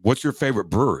 what's your favorite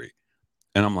brewery?"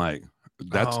 And I'm like,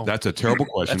 "That's a terrible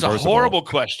question. That's a horrible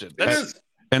question."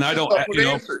 And I don't, you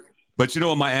know. But you know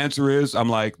what my answer is? I'm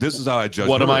like, this is how I judge.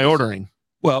 What am I ordering?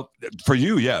 Well, for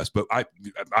you, yes, but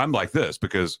I'm like this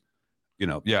because, you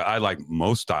know, I like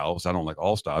most styles. I don't like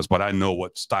all styles, but I know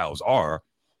what styles are.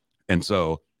 And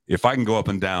so if I can go up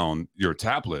and down your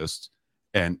tap list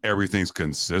and everything's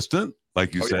consistent,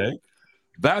 like you say,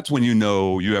 that's when you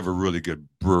know you have a really good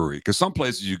brewery. Because some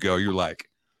places you go, you're like,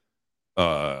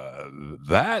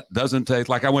 that doesn't taste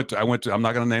like I went to, I'm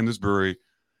not going to name this brewery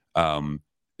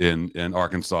in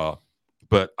Arkansas,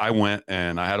 but I went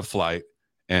and I had a flight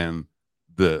and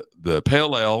the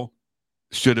pale ale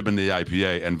should have been the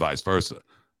IPA and vice versa.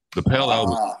 The pale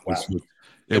ale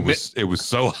it was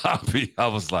so hoppy. I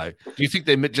was like, do you think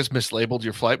they just mislabeled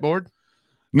your flight board?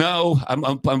 No,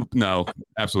 I'm no,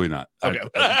 absolutely not. Okay.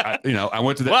 I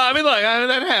went to that. Well, I mean, like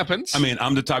that happens. I mean,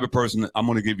 I'm the type of person that I'm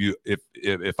going to give you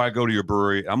if I go to your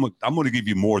brewery, I'm going to give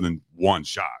you more than one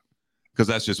shot because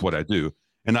that's just what I do.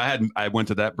 And I went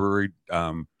to that brewery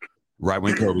right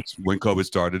when COVID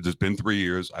started. It's been 3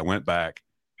 years. I went back.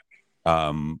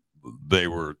 They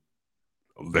were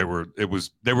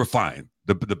fine.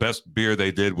 The best beer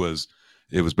they did was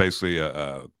basically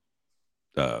an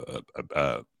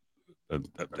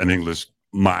English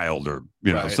mild or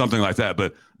something like that.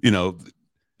 But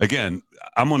again,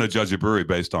 I'm going to judge a brewery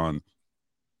based on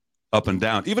up and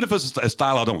down, even if it's a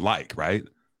style I don't like. Right?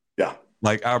 Yeah.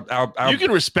 Like our you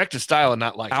can respect a style and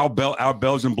not like our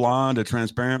Belgian blonde, a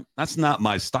transparent. That's not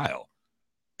my style.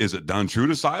 Is it done true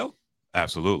to style?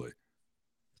 Absolutely.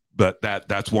 But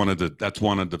that's one of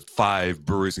the 5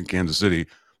 breweries in Kansas City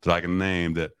that I can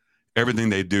name that everything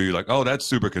they do, you're like, oh, that's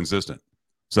super consistent.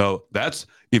 So that's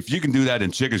if you can do that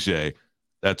in Chickasha,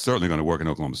 that's certainly going to work in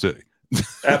Oklahoma City.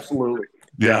 Absolutely.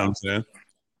 You know what I'm saying?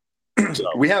 So.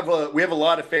 We have a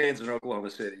lot of fans in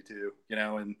Oklahoma City too,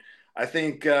 and I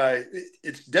think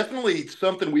it's definitely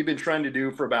something we've been trying to do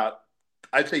for about,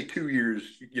 I'd say 2 years.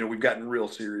 We've gotten real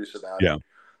serious about it.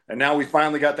 And now we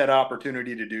finally got that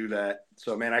opportunity to do that.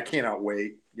 So, man, I cannot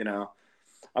wait.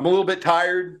 I'm a little bit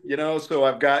tired, so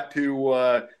I've got to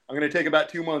I'm going to take about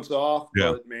 2 months off.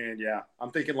 Yeah. But, man,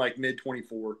 I'm thinking like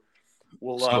mid-24.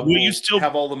 We'll you still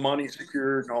have all the money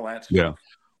secured and all that stuff. Yeah.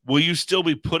 will you still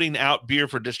be putting out beer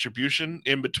for distribution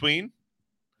in between?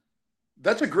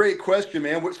 That's a great question,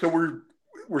 man. So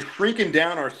we're shrinking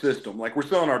down our system. Like we're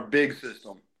selling our big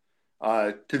system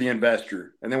to the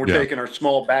investor, and then we're taking our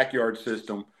small backyard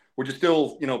system, which is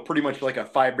still, pretty much like a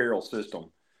 5-barrel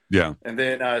system. Yeah. And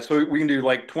then so we can do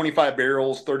like 25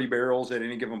 barrels, 30 barrels at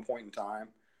any given point in time.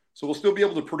 So we'll still be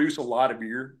able to produce a lot of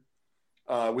beer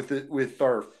with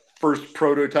our first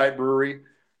prototype brewery.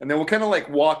 And then we'll kind of like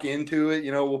walk into it.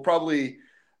 We'll probably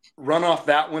run off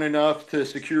that one enough to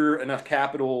secure enough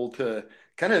capital to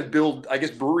kind of build, I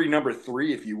guess, brewery number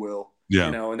 3, if you will. Yeah.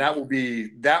 And that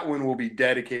one will be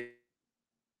dedicated.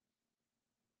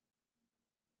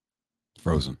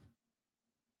 Frozen.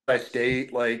 By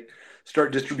state, like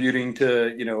start distributing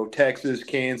to, Texas,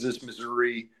 Kansas,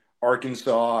 Missouri,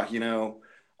 Arkansas,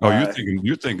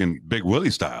 You're thinking Big Willie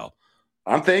style.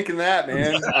 I'm thinking that,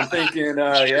 man. I'm thinking,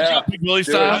 yeah. Big Willie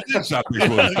style. I did shop Big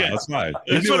Willie style. That's right.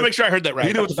 I just want to make sure I heard that right.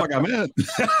 You know what the fuck I meant.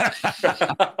 Just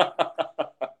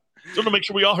want to make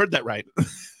sure we all heard that right.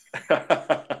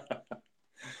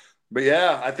 But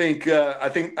yeah, I think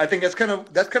that's kind of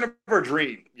our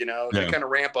dream, to kind of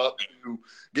ramp up to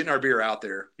getting our beer out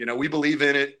there. We believe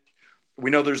in it. We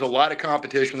know there's a lot of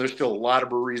competition. There's still a lot of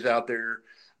breweries out there,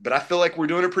 but I feel like we're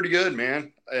doing it pretty good,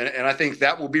 man. And I think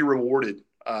that will be rewarded.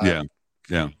 Yeah.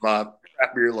 Craft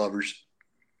beer lovers.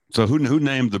 So who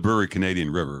named the brewery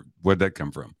Canadian River? Where'd that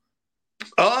come from?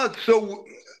 So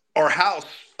our house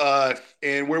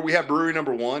and where we have brewery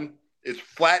number 1, it's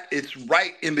flat. It's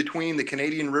right in between the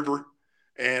Canadian River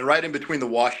and right in between the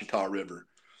Washita River.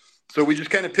 So we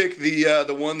just kind of picked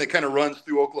the one that kind of runs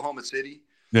through Oklahoma City.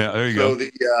 Yeah, there you go. So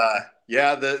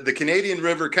the Canadian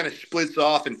River kind of splits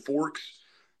off and forks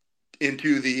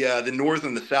into the North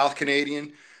and the South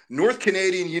Canadian. North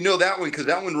Canadian, that one because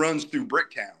that one runs through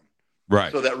Bricktown.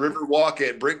 Right. So that river walk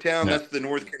at Bricktown, that's the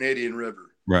North Canadian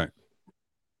River. Right.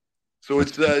 So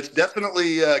it's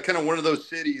definitely kind of one of those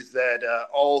cities that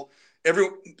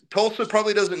Tulsa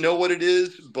probably doesn't know what it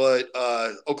is, but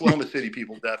Oklahoma City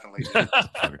people definitely do.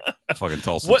 Fucking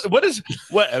Tulsa.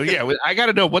 Yeah, I got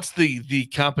to know what's the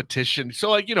competition.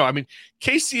 So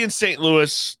KC and St.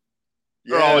 Louis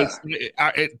are always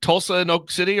Tulsa and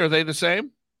Oak City. Are they the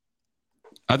same?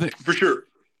 I think for sure.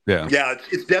 Yeah. Yeah.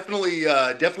 It's definitely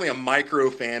a micro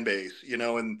fan base,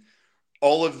 and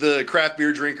all of the craft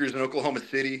beer drinkers in Oklahoma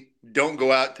City don't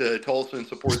go out to Tulsa and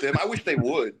support them. I wish they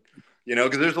would,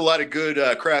 because there's a lot of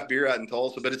good craft beer out in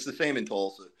Tulsa, but it's the same in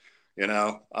Tulsa.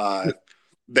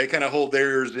 They kind of hold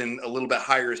theirs in a little bit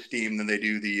higher esteem than they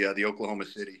do the Oklahoma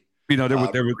City. There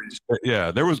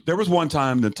was one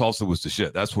time that Tulsa was the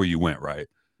shit. That's where you went, right?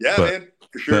 Yeah, man,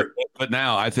 for sure. But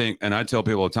now I think, and I tell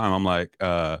people all the time, I'm like,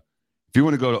 if you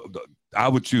want to go, I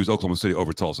would choose Oklahoma City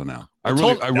over Tulsa now. I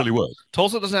really would.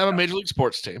 Tulsa doesn't have a major league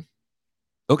sports team.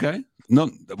 Okay. No,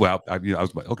 well, I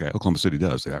was like, okay, Oklahoma City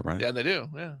does that, right? Yeah, they do.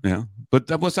 Yeah. Yeah, but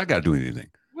what's that got to do with anything?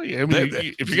 Well, yeah,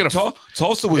 if you're gonna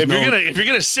Tulsa was if you're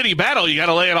gonna city battle, you got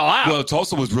to lay it all out. Well,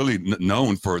 Tulsa was really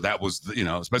known for that. Was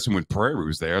especially when Prairie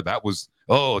was there. That was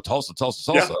Tulsa,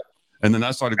 yeah. And then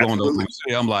I started going to Oklahoma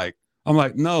City. I'm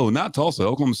like, no, not Tulsa.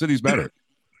 Oklahoma City's better.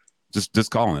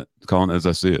 just calling it as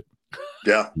I see it.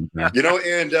 Yeah.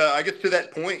 And I guess to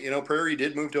that point, Prairie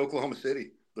did move to Oklahoma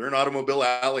City. They're in Automobile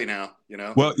Alley now,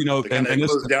 Well, and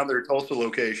closed down their Tulsa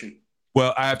location.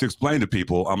 Well, I have to explain to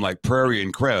people, I'm like, Prairie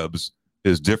and Krebs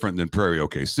is different than Prairie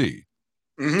OKC.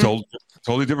 Mm-hmm.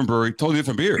 Totally different brewery, totally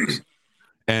different beers.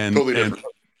 And, totally different.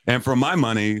 And for my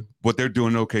money, what they're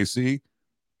doing in OKC,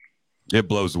 it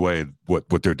blows away what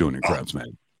they're doing in Krebs,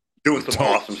 man. Doing some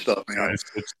awesome stuff, man.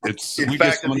 It's in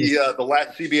fact, at the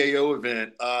last CBAO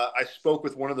event, I spoke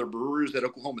with one of their brewers at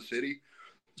Oklahoma City.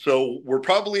 So we're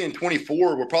probably in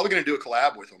 24. We're probably going to do a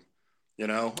collab with them. In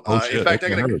fact,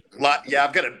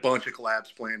 I've got a bunch of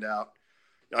collabs planned out.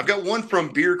 I've got one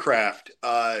from Beercraft.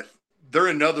 They're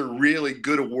another really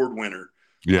good award winner.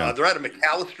 Yeah, they're out of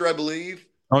McAllister, I believe.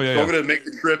 Oh yeah. So I'm going to make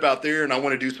the trip out there, and I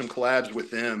want to do some collabs with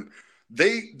them.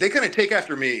 They kind of take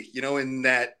after me, in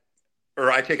that. Or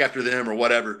I take after them or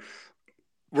whatever.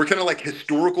 We're kind of like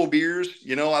historical beers.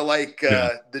 I like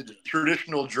the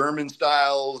traditional German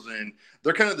styles, and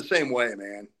they're kind of the same way,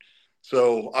 man.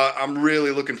 So I'm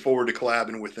really looking forward to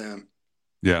collabing with them.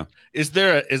 Yeah. Is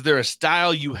there a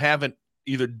style you haven't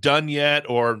either done yet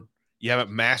or you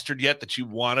haven't mastered yet that you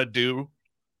want to do?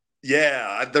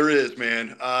 Yeah, there is,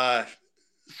 man.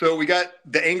 So we got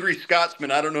the Angry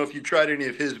Scotsman. I don't know if you've tried any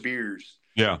of his beers.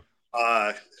 Yeah.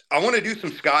 I want to do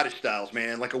some Scottish styles,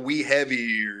 man, like a wee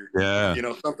heavy or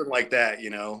something like that,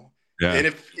 Yeah. And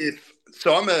if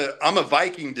so, I'm a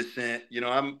Viking descent.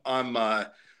 I'm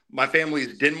my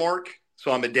family's Denmark,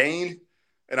 so I'm a Dane,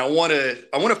 and I want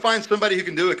to find somebody who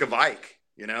can do a Kvike.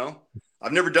 You know,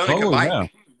 I've never done a Kvike. Yeah.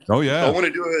 Oh yeah. So I want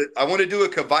to do a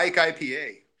Kvike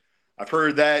IPA. I've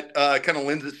heard that kind of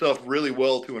lends itself really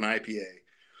well to an IPA.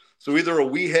 So either a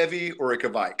wee heavy or a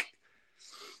Kvike.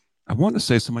 I want to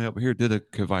say somebody over here did a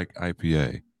Kvike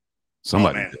IPA.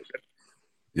 Somebody. Oh, man. Did.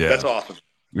 Yeah. That's awesome.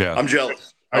 Yeah. I'm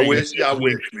jealous. I wish,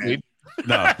 man.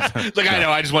 No. Like, no. I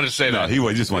know. I just want to say that. He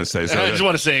would just want to say so. I just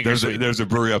want to say there's a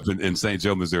brewery up in St.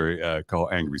 Joe, Missouri called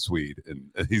Angry Swede. And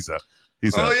he's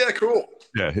yeah, cool.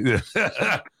 Yeah.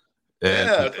 Yeah,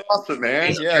 that's awesome,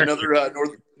 man. Yeah, another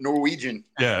Norwegian.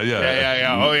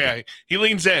 Yeah. Oh, yeah. He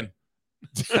leans in.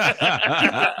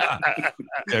 Yeah,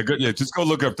 good. Yeah, just go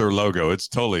look up their logo. It's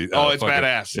totally. It's fucking,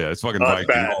 badass. Yeah, it's fucking Viking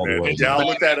bad, all the way. Yeah, I'll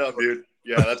look that up, dude.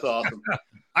 Yeah, that's awesome.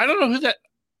 I don't know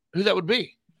who that would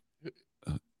be.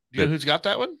 Do you know who's got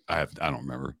that one? I don't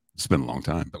remember. It's been a long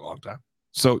time.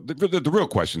 So the real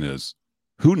question is,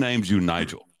 who names you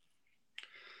Nigel?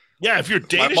 Yeah, if you're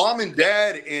Danish. My mom and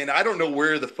dad, and I don't know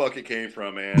where the fuck it came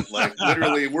from, man. Like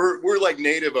literally, we're like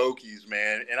native Okies,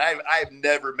 man. And I've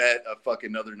never met a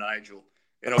fucking other Nigel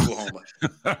in Oklahoma.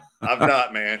 I've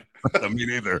not, man. Me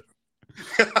neither.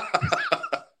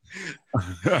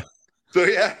 So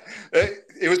yeah,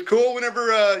 it was cool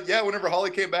whenever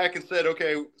Holly came back and said,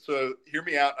 okay, so hear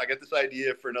me out. I got this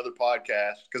idea for another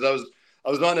podcast because I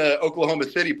was on a Oklahoma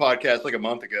City podcast like a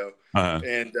month ago,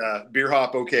 and Beer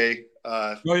Hop OK.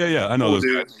 I know cool those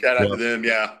dudes. Shout out to them,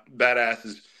 yeah,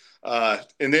 badasses.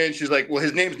 And then she's like, well,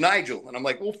 his name's Nigel, and I'm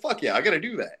like, well, fuck yeah, I got to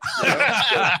do that.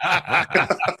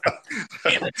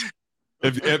 You know?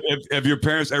 Have your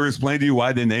parents ever explained to you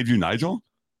why they named you Nigel?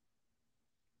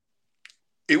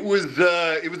 It was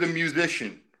a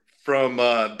musician from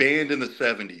a band in the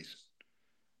 70s.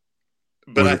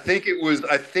 But I think it was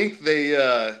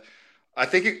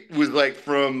like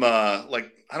from I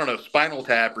don't know, Spinal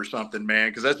Tap or something, man,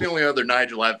 because that's the only other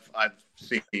Nigel I've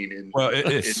seen in. Well,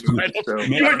 it's Spinal.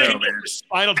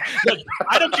 Look,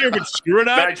 I don't care if it's true or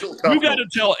not. You got to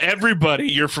tell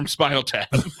everybody you're from Spinal Tap.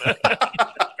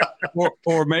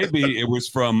 or maybe it was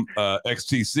from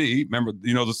XTC. Remember,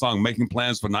 the song "Making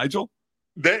Plans for Nigel"?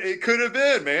 That it could have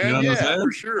been, man. Yeah,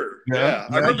 for sure. Yeah.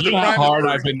 I remember you know how hard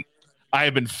I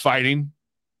have been fighting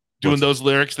doing those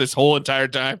lyrics this whole entire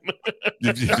time.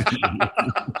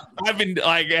 I've been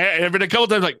a couple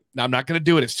times like, no, I'm not going to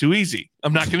do it. It's too easy.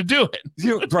 I'm not going to do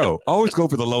it. Bro, always go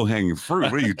for the low hanging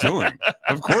fruit. What are you doing?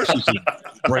 Of course you should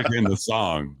break in the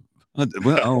song.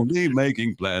 We're only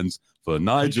making plans for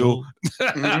Nigel.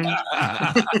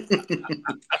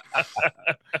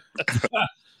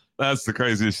 That's the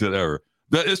craziest shit ever.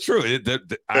 It's true. It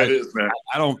is, man.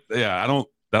 I don't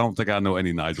think I know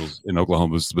any Nigels in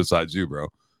Oklahoma besides you, bro.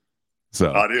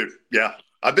 So, dude, yeah,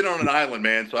 I've been on an island,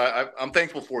 man. So I'm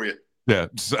thankful for you. Yeah,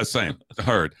 same.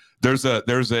 Heard. There's a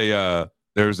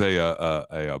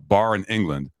bar in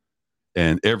England,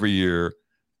 and every year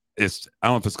I don't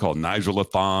know if it's called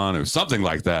Nigel-a-thon or something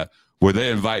like that, where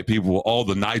they invite people, all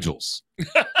the Nigels,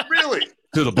 really,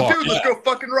 to the bar. Dude, let's go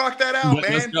fucking rock that out, man.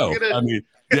 Let's go. I mean,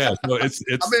 yeah. So it's.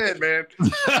 I'm in, man.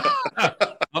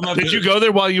 Did you go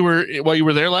there while you were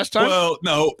there last time? Well,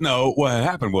 no. What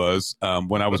happened was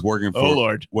when I was working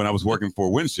for when I was working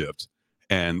for Windshift,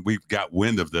 and we got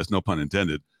wind of this, no pun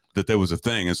intended, that there was a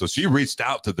thing, and so she reached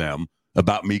out to them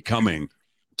about me coming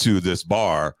to this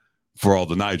bar for all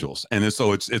the Nigels, and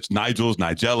so it's Nigels,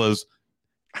 Nigellas.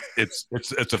 It's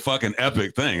a fucking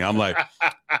epic thing. I'm like,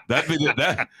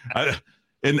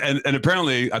 and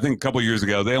apparently, I think a couple of years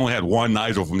ago, they only had one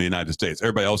Nigel from the United States.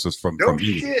 Everybody else is from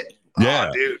shit.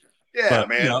 Yeah, dude. Yeah, but,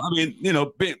 man.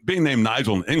 Being named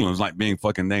Nigel in England is like being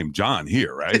fucking named John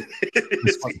here, right?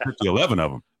 It's like 11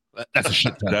 of them. That's a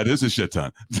shit ton. That is a shit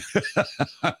ton.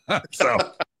 So,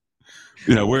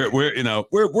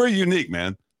 we're unique,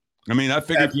 man. I mean, I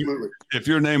figured if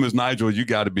your name is Nigel, you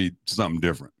got to be something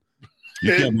different.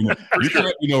 You can't be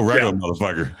no regular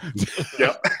motherfucker.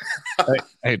 Yep.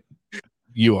 Hey,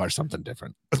 you are something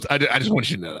different. I just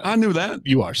want you to know that. I knew that.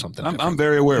 You are something different. I'm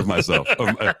very aware of myself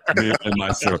and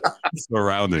my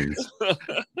surroundings.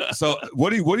 So what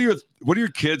do your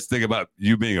kids think about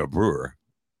you being a brewer?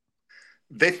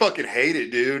 They fucking hate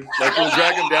it, dude. Like we'll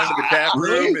drag them down to the tap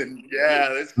room and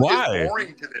it's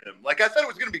boring to them. Like I thought it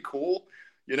was gonna be cool.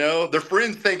 Their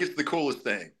friends think it's the coolest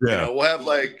thing. Yeah. We'll have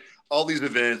like all these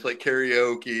events like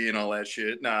karaoke and all that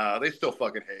shit. Nah, they still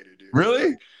fucking hate it, dude.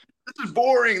 Really? This is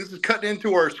boring. This is cutting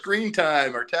into our screen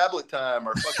time, our tablet time,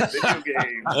 our fucking video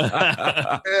games.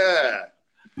 Yeah.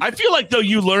 I feel like though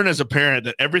you learn as a parent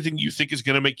that everything you think is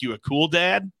going to make you a cool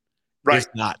dad is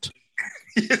not.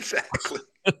 Exactly.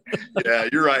 Yeah,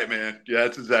 you're right, man. Yeah,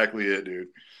 that's exactly it, dude.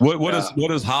 What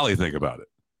does Holly think about it?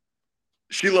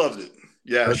 She loves it.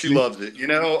 Yeah, Does she she? loves it.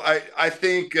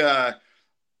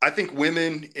 I think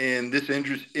women in this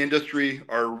industry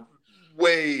are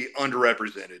way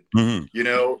underrepresented,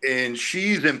 Mhm. and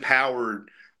she's empowered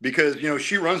because,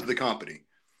 she runs the company.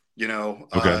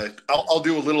 Okay. I'll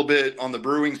do a little bit on the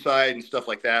brewing side and stuff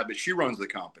like that, but she runs the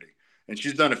company and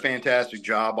she's done a fantastic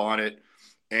job on it.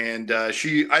 And I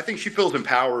think she feels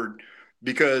empowered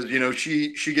because,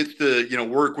 she gets to,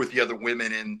 work with the other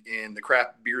women in the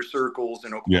craft beer circles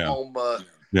in Yeah. Oklahoma.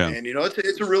 Yeah. And,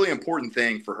 it's a really important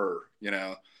thing for her.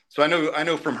 So I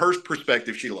know from her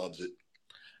perspective, she loves it.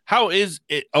 How is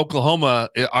it Oklahoma?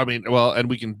 I mean, well, and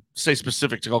we can say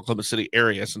specific to Oklahoma City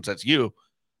area since that's you.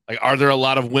 Like, are there a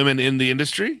lot of women in the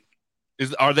industry?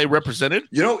 Are they represented?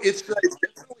 It's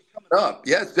definitely coming up.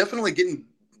 Yeah, it's definitely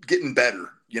getting better.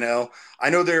 I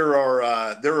know there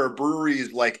are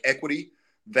breweries like Equity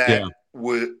that Yeah.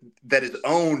 that is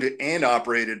owned and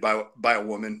operated by a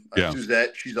woman, Yeah.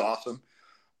 Suzette. She's awesome.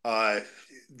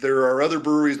 There are other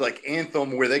breweries like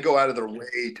Anthem where they go out of their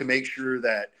way to make sure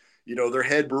that their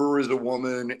head brewer is a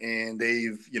woman, and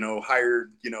they've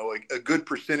hired a good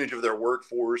percentage of their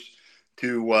workforce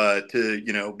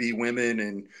to be women,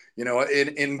 and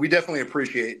and we definitely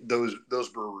appreciate those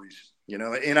breweries.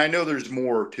 And I know there's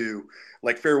more too,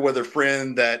 like Fairweather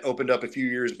Friend that opened up a few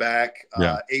years back.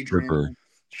 Yeah. Adrian,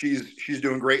 she's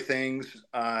doing great things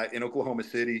in Oklahoma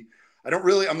City.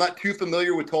 I'm not too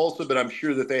familiar with Tulsa, but I'm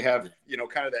sure that they have,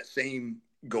 kind of that same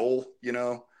goal.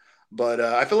 But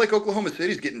I feel like Oklahoma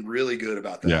City's getting really good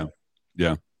about that. Yeah.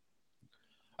 Yeah.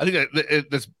 I think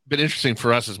that's been interesting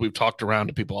for us as we've talked around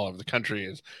to people all over the country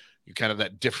is you kind of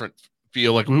that different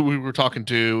feel. Like we were talking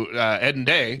to Ed and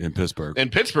Day In Pittsburgh,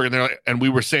 and we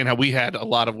were saying how we had a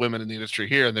lot of women in the industry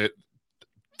here and they're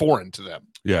foreign to them.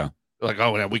 Yeah. They're like,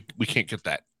 oh, yeah, we can't get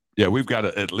that. Yeah. We've got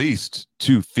at least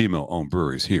 2 female-owned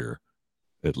breweries here,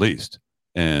 at least.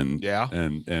 And yeah,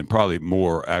 and probably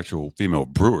more actual female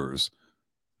brewers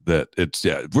that it's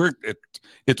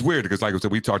weird because, like I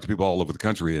said, we talk to people all over the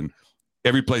country and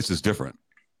every place is different,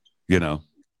 Yeah,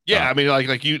 I mean,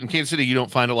 like you in Kansas City, you don't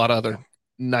find a lot of other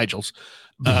Nigels,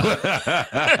 but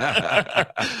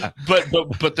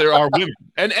there are women,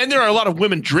 and there are a lot of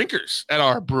women drinkers at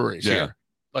our breweries here.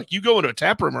 Like you go into a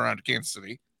tap room around Kansas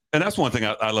City, and that's one thing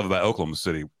I love about Oklahoma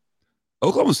City.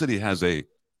 Oklahoma City has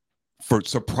for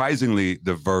surprisingly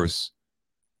diverse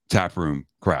tap room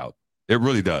crowd. It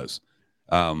really does.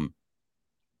 I'm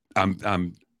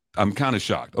kind of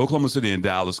shocked. Oklahoma City and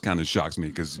Dallas kind of shocks me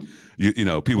because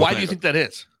people. Why do you think that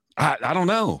is? I don't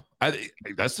know.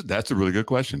 That's a really good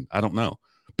question. I don't know,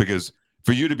 because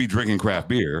for you to be drinking craft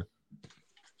beer,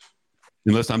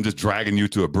 unless I'm just dragging you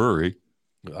to a brewery,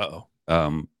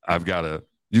 I've got to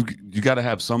you got to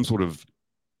have some sort of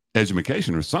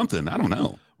education or something. I don't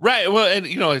know. Right. Well, and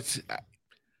it's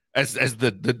as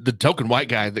the token white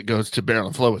guy that goes to Barrel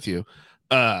and Flow with you.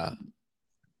 One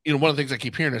of the things I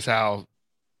keep hearing is how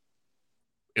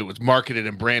it was marketed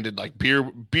and branded, like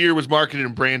beer was marketed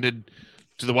and branded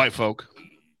to the white folk,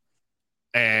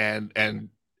 and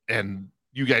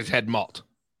you guys had malt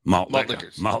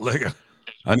liquors. Malt liquor.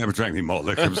 I never drank any malt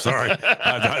liquor. I'm sorry.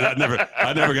 I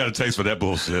never got a taste for that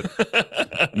bullshit.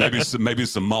 Maybe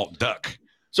some malt duck.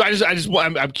 So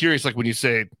I'm curious, like when you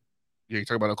say you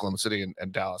talk about Oklahoma City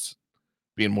and Dallas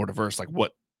being more diverse, like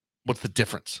what's the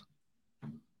difference?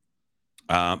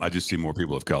 I just see more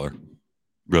people of color.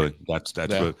 Really,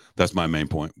 that's my main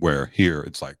point. Where here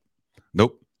it's like,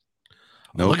 nope.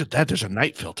 Oh, look at that! There's a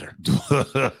night filter.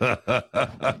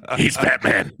 He's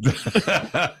Batman.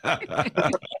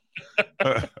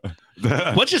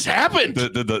 What just happened?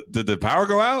 Did the power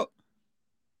go out?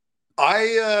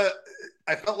 I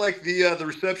felt like the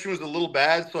reception was a little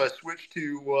bad, so I switched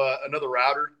to another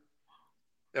router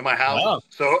in my house. Oh.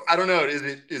 So I don't know. Is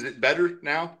it better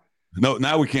now? No,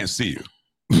 now we can't see you.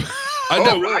 I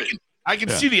know. Really? I can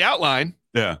see the outline.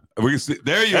 Yeah, we can see.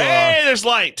 There you are. Hey, there's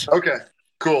light. Okay,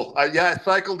 cool. I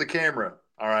cycled the camera.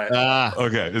 All right.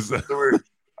 Okay. So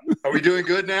are we doing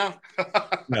good now?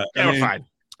 Yeah, we're fine.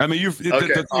 I mean,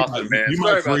 awesome, man. You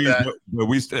Sorry might freeze, about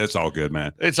that. but it's all good,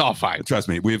 man. It's all fine. Trust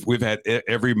me, we've had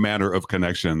every manner of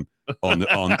connection on this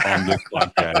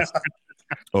podcast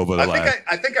over the last.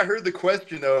 I think I heard the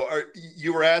question though.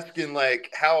 You were asking like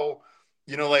how,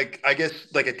 like I guess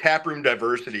like a taproom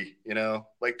diversity,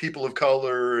 like people of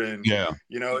color and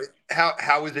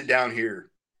how is it down here?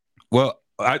 Well,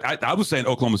 I was saying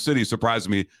Oklahoma City surprised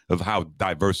me of how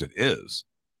diverse it is.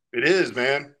 It is,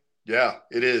 man. Yeah,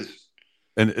 it is.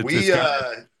 And it's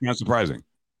kind of surprising.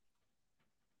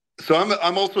 So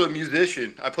I'm also a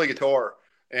musician. I play guitar,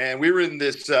 and we were in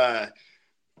this.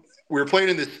 We were playing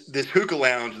in this hookah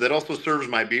lounge that also serves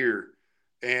my beer,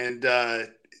 and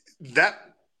that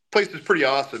place is pretty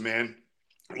awesome, man.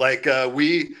 Like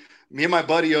me and my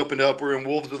buddy opened up. We're in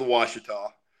Wolves of the Washita,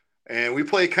 and we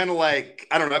play kind of like,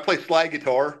 I don't know. I play slide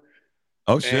guitar.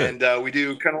 Oh shit! And we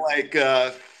do kind of like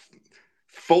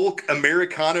folk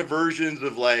Americana versions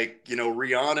of, like, you know,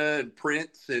 Rihanna and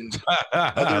Prince and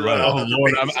other. Oh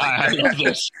Lord, I love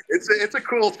this. It's a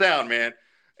cool sound, man.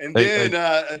 And then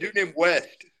a dude named West.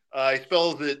 He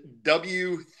spells it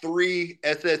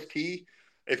W3SST.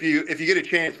 If you get a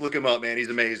chance, look him up, man. He's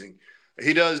amazing.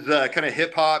 He does kind of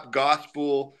hip hop,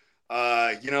 gospel.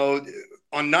 You know,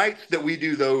 on nights that we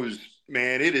do those,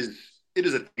 man, it is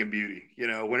a thing of beauty. You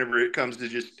know, whenever it comes to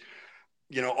just,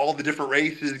 you know, all the different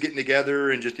races getting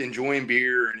together and just enjoying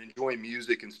beer and enjoying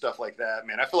music and stuff like that,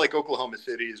 man. I feel like Oklahoma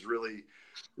City is really,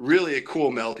 really a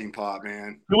cool melting pot,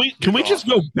 man. Can we just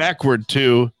go backward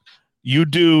to, you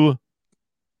do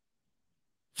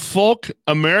folk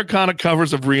Americana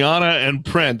covers of Rihanna and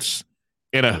Prince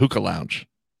in a hookah lounge?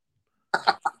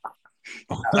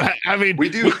 I mean, we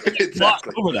do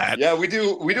exactly over that. Yeah, we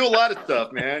do a lot of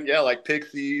stuff, man. Yeah, like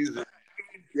Pixies.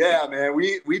 Yeah, man.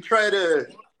 We try to.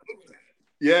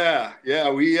 Yeah.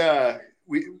 We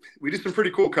do some pretty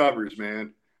cool covers, man.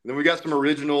 And then we got some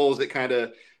originals that kind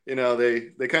of, you know, they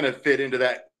kind of fit into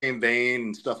that same vein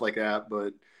and stuff like that.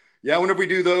 But yeah, whenever we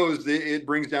do those, it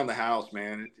brings down the house,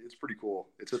 man. It's pretty cool.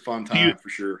 It's a fun time for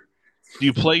sure. Do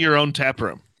you play your own tap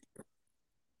room?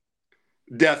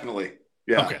 Definitely.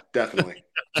 Yeah, okay. Definitely.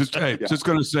 Just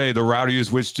gonna say the router you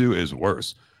switched to is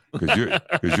worse because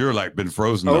you're like been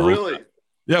frozen. Oh, really?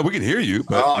 Yeah, we can hear you.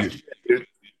 But shit, dude.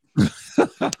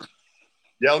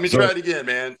 Yeah, let me try it again,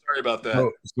 man. Sorry about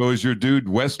that. So is your dude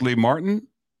Wesley Martin?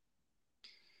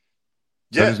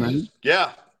 Yes.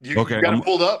 Yeah. You got him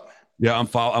pulled up? Yeah, I'm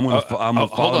gonna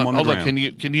follow him on the gram. Can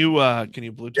you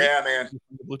Bluetooth? Yeah, man.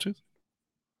 Bluetooth.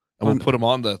 I'm gonna put him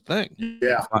on the thing.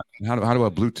 Yeah. How do I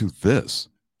Bluetooth this?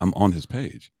 I'm on his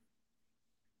page.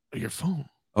 Your phone.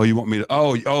 Oh, you want me to?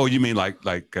 Oh, you mean like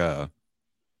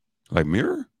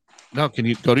mirror? No, can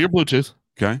you go to your Bluetooth?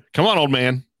 Okay. Come on, old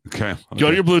man. Okay. Go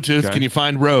to your Bluetooth. Okay. Can you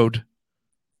find Rode?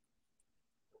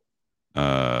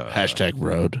 Hashtag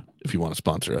Rode if you want to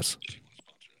sponsor us.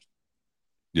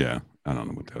 Yeah, I don't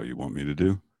know what the hell you want me to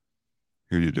do.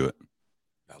 Here, you do it.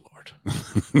 Oh, Lord.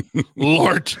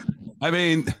 Lord. I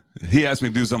mean, he asked me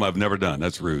to do something I've never done.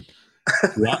 That's rude.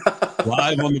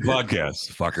 Live on the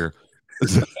podcast, fucker.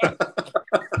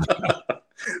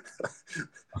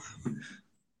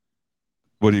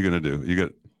 What are you gonna do?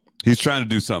 He's trying to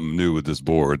do something new with this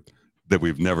board that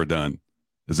we've never done.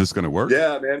 Is this gonna work?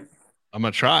 Yeah, man. I'm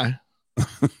gonna try.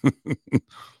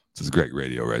 This is great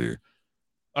radio right here.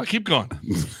 I'll keep going.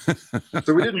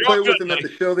 So we didn't play with them at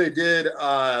the show they did.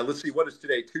 Let's see, what is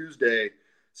today? Tuesday.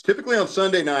 It's typically on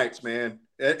Sunday nights, man.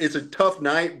 It's a tough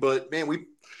night, but man,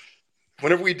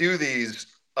 whenever we do these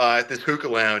at this hookah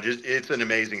lounge, it's an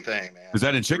amazing thing, man. Is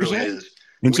that in Chickasha? It really is.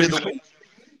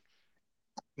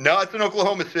 No, it's in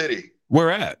Oklahoma City.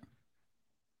 Where at?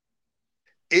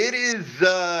 It is.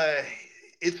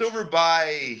 It's over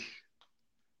by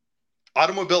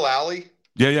Automobile Alley.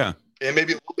 Yeah. And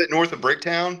maybe a little bit north of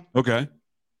Bricktown. Okay.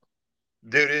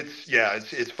 Dude,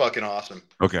 it's fucking awesome.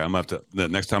 Okay, I'm gonna have to. The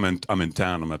next time I'm in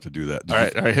town, I'm gonna have to do that. All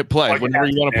right, hit play. Whenever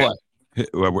you want to play.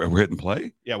 We're hitting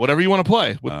play? Yeah, whatever you want to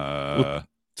play. To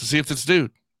see if it's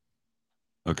dude.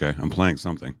 Okay, I'm playing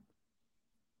something.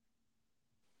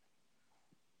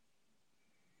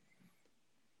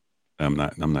 I'm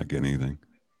not getting anything.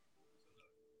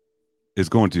 It's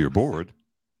going to your board.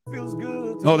 Feels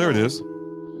good. Oh, there it is.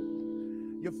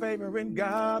 Your favorite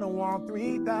God on walk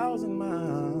 3,000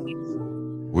 miles.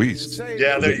 West.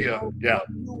 Yeah, there you go. Yeah,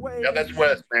 that's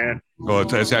West, man. Oh,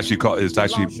 it's actually pronounced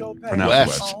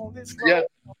West.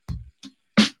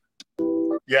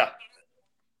 Yeah.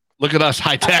 Look at us,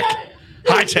 high tech.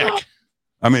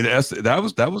 I mean, that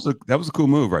was a cool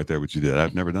move right there. What you did,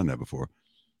 I've never done that before.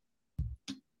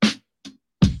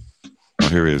 Oh,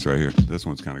 here he is, right here. This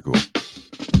one's kind of cool.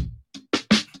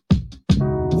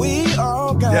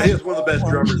 Yeah, he is one of the best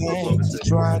drummers in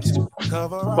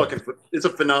Oklahoma City. It's a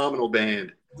phenomenal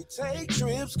band. Yeah,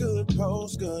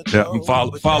 I'm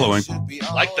following.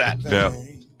 Like that. Yeah,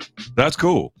 that's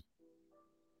cool.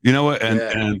 You know what?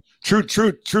 And true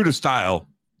to style.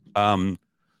 The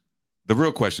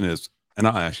real question is, and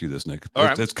I'll ask you this, Nick.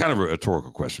 It's kind of a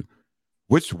rhetorical question.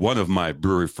 Which one of my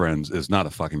brewery friends is not a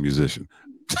fucking musician?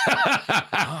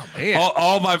 Oh, man.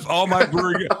 all my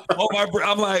brewery,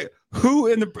 I'm like, who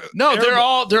in the? No, they're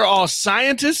all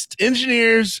scientists,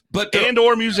 engineers,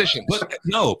 or musicians.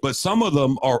 But some of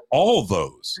them are all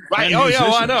those. Right? Oh yeah,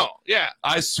 well, I know. Yeah,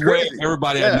 I swear,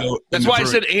 everybody I know. That's why I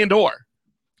said and or.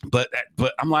 But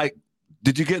I'm like,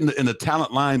 did you get in the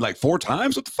talent line like 4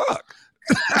 times? What the fuck?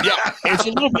 Yeah, it's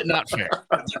a little bit not fair.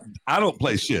 I don't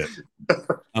play shit.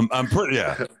 I'm pretty.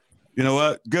 Yeah, you know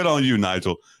what? Good on you,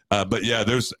 Nigel. But yeah,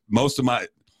 there's most of my.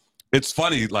 It's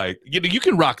funny, like You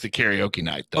can rock the karaoke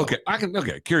night though. okay,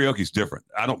 karaoke's different.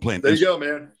 I don't play. There you go,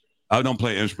 man. I don't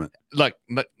play instrument. Like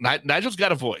Nigel's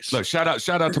got a voice. Look, shout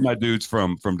out to my dudes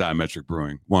from Diametric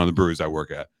Brewing, one of the breweries I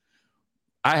work at.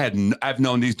 I've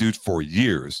known these dudes for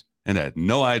years and had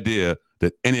no idea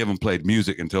that any of them played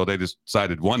music until they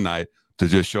decided one night to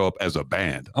just show up as a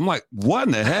band. I'm like, what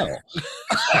in the hell?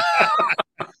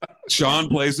 Sean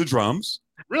plays the drums.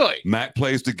 Really? Mac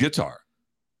plays the guitar.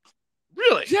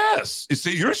 Really? Yes. You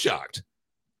see, you're shocked.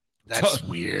 That's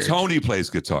weird. Tony plays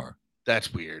guitar.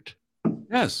 That's weird.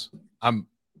 Yes. I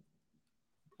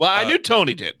knew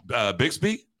Tony did.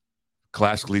 Bixby,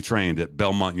 classically trained at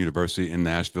Belmont University in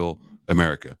Nashville,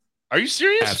 America. Are you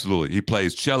serious? Absolutely. He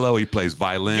plays cello. He plays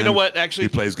violin. You know what? Actually, he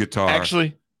plays guitar.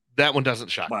 Actually, that one doesn't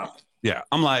shock me. Yeah.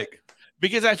 I'm like,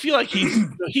 because I feel like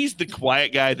he's the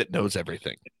quiet guy that knows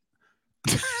everything.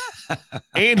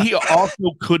 And he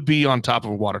also could be on top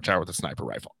of a water tower with a sniper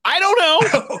rifle. I don't know.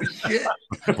 Oh shit!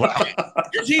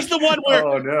 Because he's the one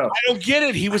where no. I don't get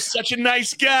it. He was such a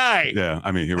nice guy. yeah.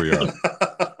 I mean, here we are.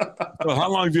 So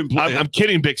how long have you been playing? I'm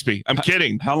kidding, Bixby. I'm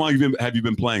kidding. How long have you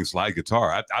been playing slide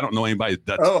guitar? I don't know anybody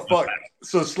that's Oh fuck!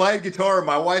 So slide guitar.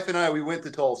 My wife and I, we went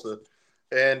to Tulsa,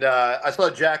 and I saw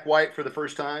Jack White for the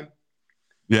first time.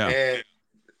 Yeah. And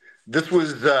this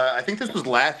was, I think this was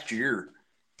last year.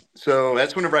 So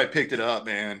that's whenever I picked it up,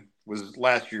 man. Was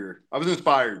last year. I was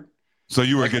inspired. So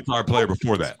you were a guitar player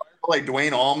before that? Like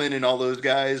Dwayne Allman and all those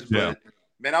guys. But Yeah.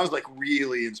 man, I was like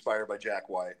really inspired by Jack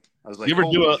White. I was like, You ever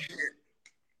do holy a- shit.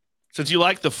 Since you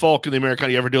like the folk and the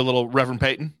Americana, you ever do a little Reverend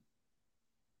Peyton?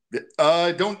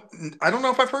 I don't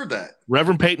know if I've heard that.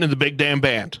 Reverend Peyton and the Big Damn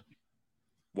Band.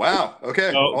 Wow.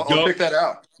 Okay. Go- I'll check that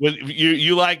out. With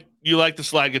you like the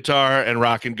slide guitar and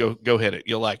rock and go hit it.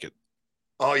 You'll like it.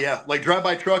 Oh yeah, like Drive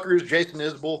By Truckers, Jason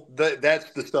Isbell.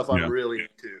 That's the stuff I'm really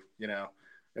into, you know.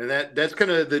 And that's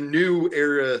kind of the new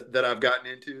era that I've gotten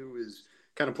into is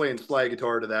kind of playing slide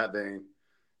guitar to that vein,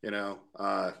 you know.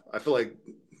 I feel like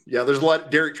there's a lot of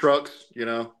Derek Trucks, you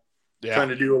know, trying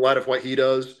to do a lot of what he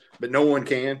does, but no one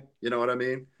can, you know what I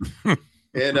mean?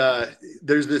 And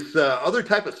there's this other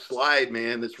type of slide,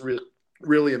 man, that's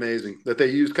really amazing that they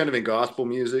use kind of in gospel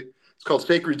music. It's called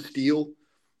Sacred Steel.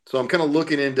 So I'm kind of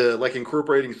looking into like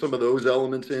incorporating some of those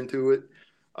elements into it,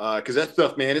 because that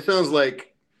stuff, man, it sounds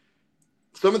like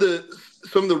some of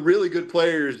the really good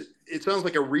players. It sounds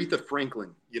like Aretha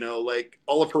Franklin, you know, like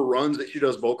all of her runs that she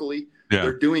does vocally,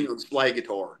 they're doing on slide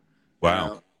guitar.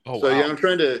 Wow. You know? Yeah, I'm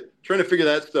trying to figure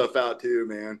that stuff out too,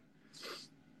 man.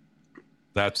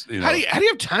 That's how do you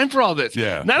have time for all this?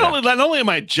 Yeah. Not only am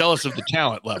I jealous of the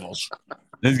talent levels.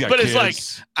 He's got but kids.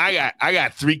 It's like I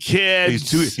got 3 kids.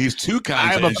 He's two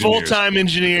kinds. I'm a full-time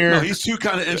engineer. No, he's 2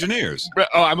 kind of engineers.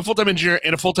 Oh, I'm a full-time engineer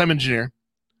and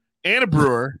and a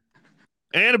brewer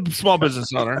and a small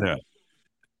business owner. Yeah.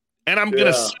 And I'm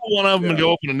gonna sell one of them and go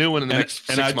open a new one in the next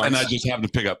 6 months. And I just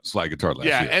happened to pick up slide guitar last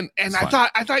year. And I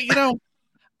thought, you know,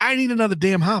 I need another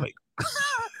damn hobby.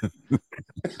 I'm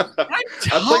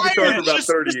I've played guitar for about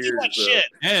 30 years. Shit.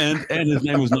 And his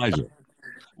name was Nigel.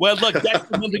 Well, look, that's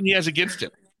the one thing he has against him.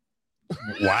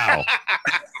 Wow.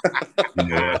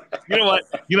 Yeah. You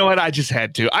know what? I just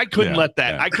had to. I couldn't let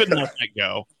that. Yeah. I couldn't let that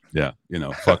go. Yeah. You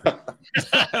know, fuck it.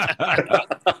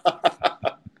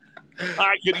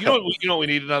 You know what we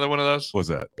need another one of those? What's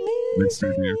that?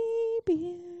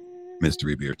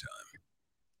 Mystery beer time.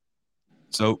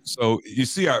 So you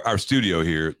see our studio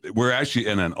here. We're actually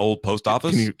in an old post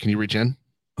office. Can you reach in?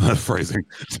 Phrasing.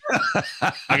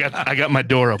 I got my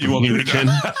door open. You want Can me you to reach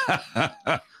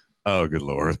in? Oh, good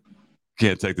Lord.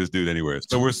 Can't take this dude anywhere.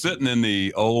 So we're sitting in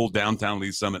the old downtown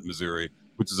Lee Summit, Missouri,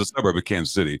 which is a suburb of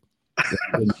Kansas City.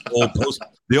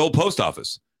 The old post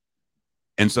office.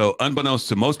 And so unbeknownst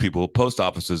to most people, post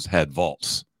offices had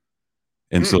vaults.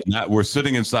 And so now we're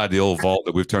sitting inside the old vault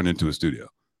that we've turned into a studio.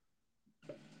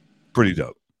 Pretty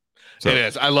dope. So, it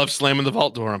is. I love slamming the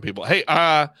vault door on people. Hey,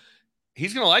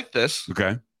 he's gonna like this.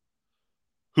 okay.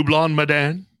 Houblon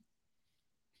Madame.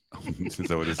 Is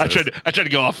that what it I says? tried to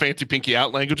go off fancy pinky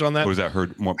out language on that. What was that?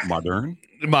 Heard more modern?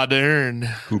 Modern.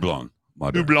 Houblon.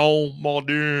 Modern. Houblon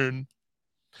Modern.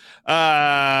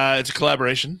 It's a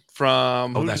collaboration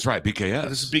from. Oh, that's right. BKS.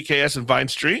 This is BKS and Vine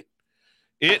Street.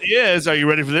 It is. Are you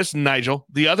ready for this, Nigel?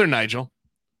 The other Nigel,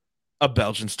 a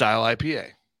Belgian style IPA.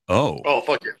 Oh,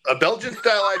 fuck yeah. A Belgian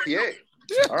style IPA.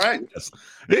 All right.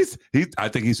 Yes. I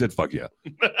think he said fuck yeah.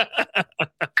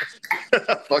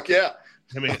 Fuck yeah.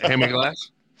 Hand me a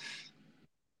glass.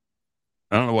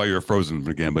 I don't know why you're frozen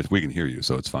again, but we can hear you,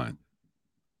 so it's fine.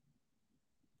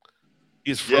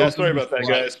 He's frozen. Yeah, sorry about that,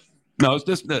 guys. No, it's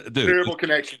just dude. Terrible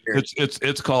connection here.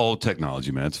 It's called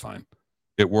technology, man. It's fine.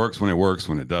 It works when it works.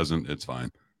 When it doesn't, it's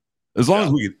fine. As long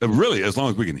as we really, as long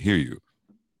as we can hear you.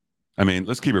 I mean,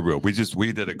 let's keep it real.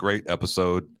 We did a great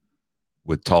episode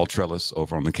with Tall Trellis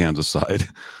over on the Kansas side,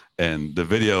 and the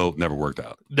video never worked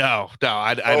out. No.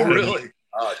 I Really?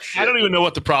 Oh, shit. I don't even know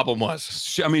what the problem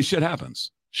was. I mean, shit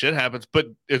happens. Shit happens, but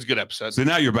it's a good episode. So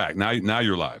now you're back. Now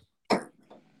you're live.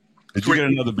 Did you get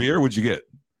another beer? What'd you get?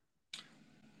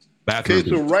 Bathroom Okay,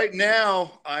 so beer. right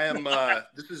now I am.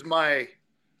 This is my.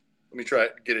 Let me try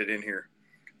to get it in here.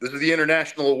 This is the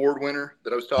international award winner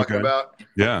that I was talking about.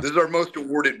 Yeah. This is our most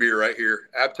awarded beer right here.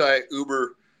 Abtai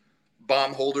Uber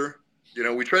Bomb Holder. You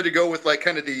know, we tried to go with like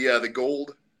kind of the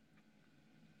gold.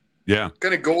 Yeah.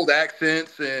 Kind of gold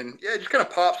accents, and yeah, it just kind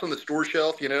of pops on the store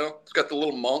shelf. You know, it's got the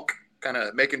little monk kind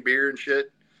of making beer and shit.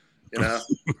 You know.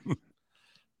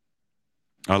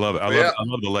 I love it. I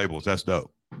love the labels. That's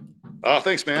dope. Oh,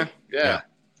 thanks, man. Yeah.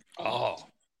 Oh,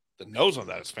 the nose on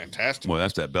that is fantastic. Well,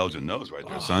 that's that Belgian nose right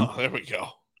there, son. There we go.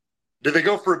 Did they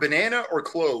go for banana or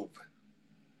clove?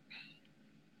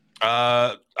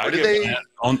 I get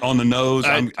on the nose.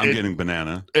 I'm getting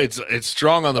banana. It's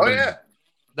strong on the. Oh yeah.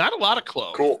 Not a lot of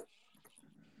clove. Cool.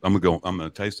 I'm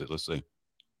gonna taste it. Let's see.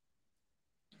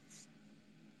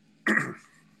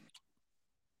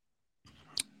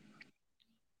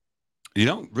 You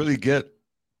don't really get.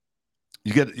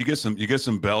 You get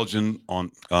some Belgian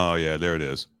on. Oh yeah, there it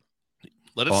is.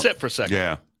 Let it sit for a second.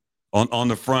 Yeah, on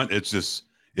the front it's just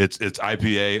it's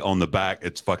IPA. On the back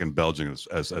it's fucking Belgian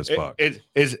as fuck. It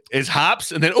is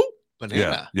hops and then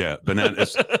banana. Yeah, banana.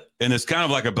 And it's kind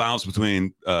of like a balance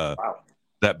between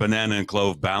that banana and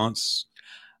clove balance.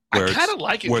 I kind of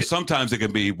like it. Where sometimes it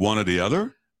can be one or the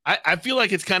other. I feel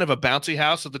like it's kind of a bouncy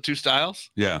house of the two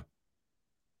styles. Yeah,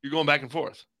 you're going back and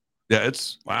forth. Yeah,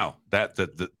 it's wow. That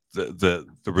the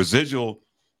residual.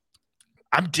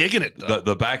 I'm digging it though.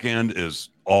 The back end is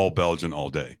all Belgian all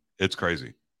day. It's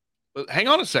crazy. But hang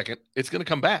on a second. It's going to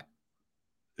come back.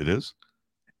 It is.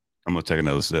 I'm going to take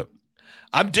another sip.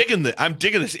 I'm digging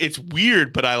this. It's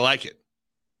weird, but I like it.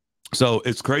 So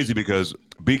it's crazy because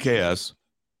BKS,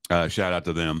 shout out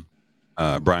to them,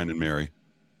 Brian and Mary.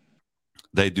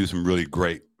 They do some really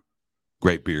great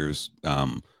beers.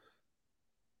 And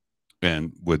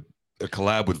with a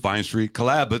collab with Vine Street.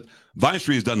 But Vine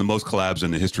Street has done the most collabs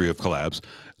in the history of collabs.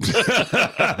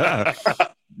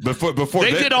 before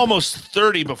they did almost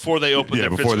 30 before they opened their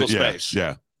physical space.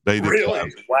 Yeah, they did.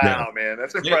 Really? Wow, man,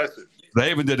 that's impressive. They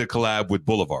even did a collab with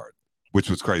Boulevard, which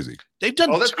was crazy. They've done.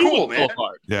 Oh, that's cool, man.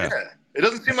 Boulevard. Yeah, it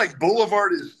doesn't seem like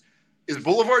Boulevard is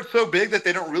Boulevard so big that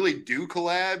they don't really do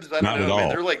collabs. I don't Not know. at all. Man.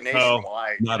 They're like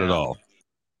nationwide. Not at all.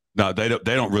 No, they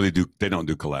don't really do. They don't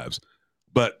do collabs,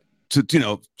 but.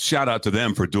 To shout out to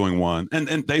them for doing one,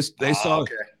 and they saw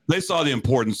the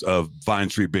importance of Vine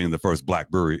Street being the first black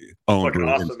brewery owned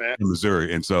in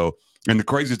Missouri, and the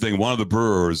crazy thing, one of the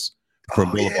brewers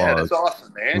from Boulevard, that's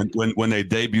awesome, man. When they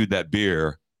debuted that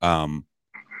beer, and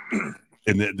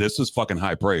this is fucking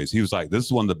high praise. He was like, "This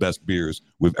is one of the best beers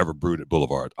we've ever brewed at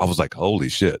Boulevard." I was like, "Holy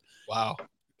shit!" Wow,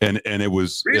 and it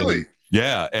was really,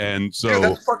 yeah, and so dude,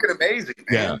 that's fucking amazing,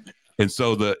 man. Yeah, and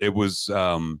so it was.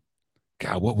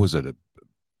 God, what was it? A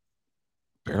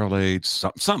barrel aged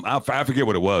some I forget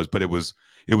what it was, but it was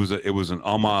an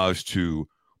homage to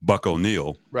Buck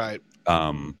O'Neill, right?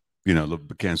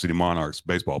 The Kansas City Monarchs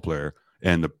baseball player,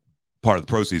 and the part of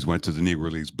the proceeds went to the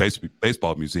Negro Leagues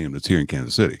baseball museum that's here in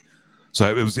Kansas City.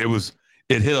 So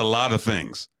it hit a lot of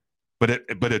things, but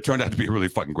it turned out to be a really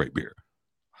fucking great beer.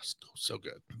 So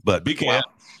good. But BKS,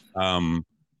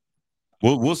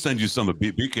 We'll send you some of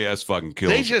BKS fucking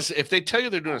kills. If they tell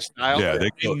you they're doing a style, they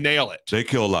nail it. They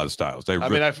kill a lot of styles.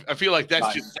 I feel like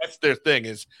that's their thing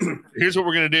is here's what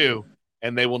we're gonna do,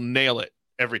 and they will nail it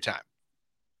every time.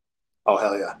 Oh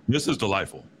hell yeah! This is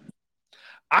delightful.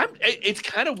 It's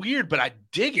kind of weird, but I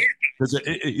dig it.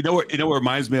 You know what it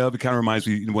reminds me of? It kind of reminds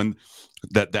me when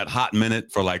that hot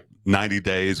minute for like 90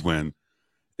 days when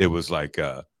it was like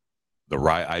the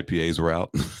rye IPAs were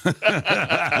out.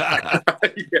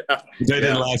 They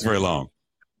didn't last very long.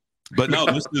 But no,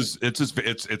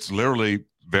 it's literally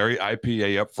very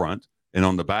IPA up front, and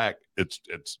on the back it's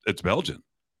Belgian.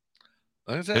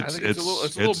 Like I said, I think it's a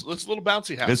little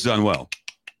bouncy house. It's done well.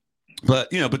 But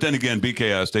then again,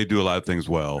 BKS, they do a lot of things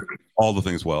well, all the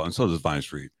things well, and so does Vine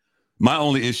Street. My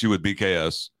only issue with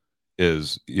BKS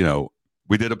is,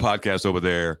 we did a podcast over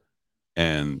there,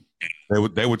 and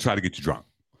they would try to get you drunk.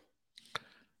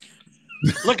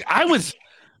 Look, I was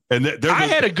And I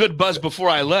had a good buzz before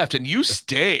I left, and you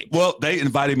stayed. Well, they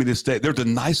invited me to stay. They're the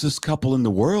nicest couple in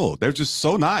the world. They're just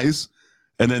so nice.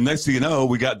 And then next thing you know,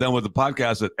 we got done with the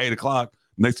podcast at 8 o'clock.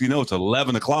 Next thing you know, it's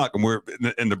 11 o'clock, and we're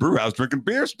in the brew house drinking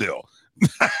beer still.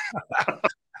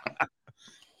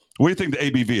 What do you think the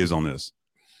ABV is on this?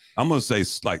 I'm gonna say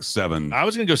like 7. I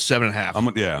was gonna go 7.5. I'm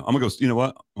gonna go. You know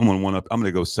what? I'm gonna one up. I'm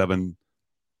gonna go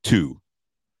 7.2.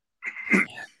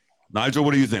 Nigel,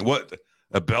 what do you think? What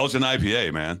a Belgian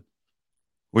IPA, man?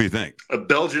 What do you think? A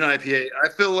Belgian IPA. I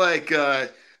feel like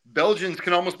Belgians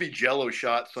can almost be Jello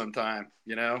shots sometime.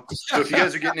 You know. So if you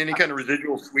guys are getting any kind of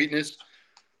residual sweetness,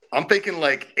 I'm thinking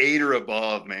like 8 or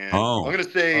above, man. Oh. I'm gonna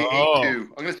say 8.2.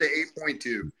 I'm gonna say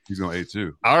 8.2. He's going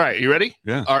 8.2. All right, you ready?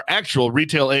 Yeah. Our actual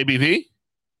retail ABV,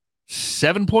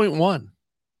 7.1.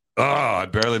 Oh, I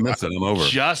barely missed it. I'm over.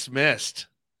 Just missed.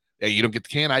 Hey, you don't get the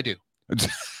can. I do.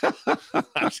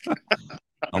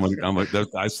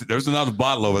 There's another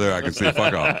bottle over there. I can see.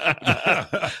 Fuck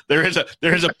off. there is a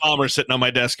bomber sitting on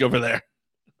my desk over there.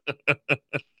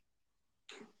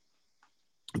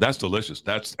 That's delicious.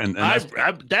 That's I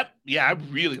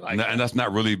really like that. And that's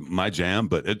not really my jam,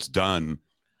 but it's done.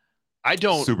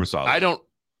 Super solid.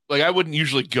 I wouldn't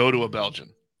usually go to a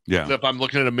Belgian. Yeah. So if I'm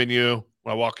looking at a menu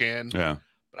when I walk in. Yeah.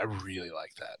 But I really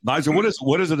like that. Nigel,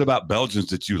 what is it about Belgians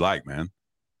that you like, man?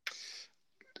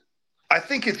 I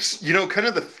think it's, kind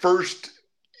of the first,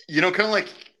 kind of like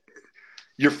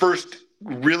your first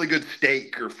really good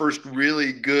steak or first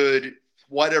really good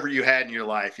whatever you had in your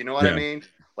life. You know what I mean?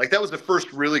 Like that was the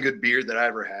first really good beer that I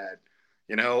ever had.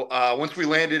 Once we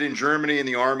landed in Germany in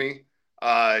the Army,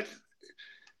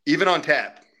 even on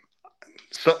tap,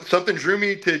 something drew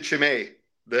me to Chimay,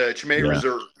 the Chimay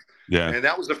Reserve. Yeah. And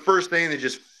that was the first thing that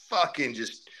just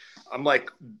I'm like,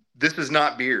 this is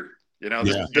not beer.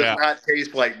 This does not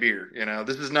taste like beer.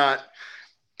 This is not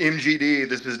MGD.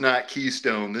 This is not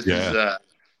Keystone. This is a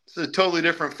totally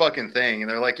different fucking thing. And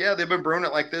they're like, they've been brewing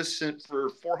it like this for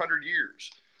 400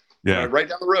 years. Yeah. Right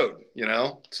down the road,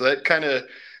 So that kind of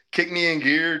kicked me in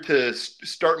gear to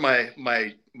start my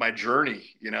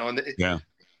journey, And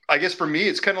I guess for me,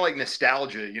 it's kind of like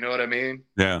nostalgia. You know what I mean?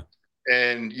 Yeah.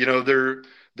 And,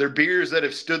 they're beers that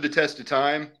have stood the test of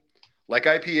time. Like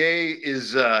IPA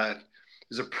is a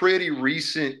pretty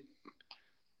recent,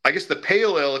 I guess the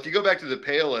pale ale, if you go back to the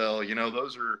pale ale,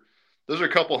 those are a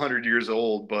couple 100 years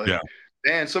old, but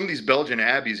man, some of these Belgian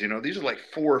Abbeys, these are like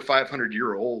 400 or 500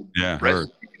 year old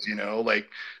recipes, like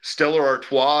Stella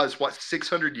Artois is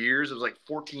 600 years. It was like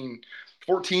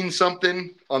 14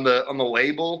 something on the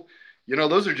label.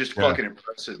 Those are just fucking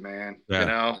impressive, man.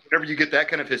 Yeah. Whenever you get that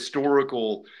kind of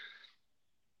historical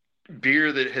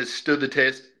beer that has stood the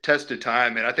test of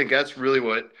time, and I think that's really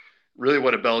what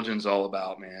a Belgian's all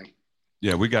about, man.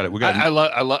 Yeah, we got it. I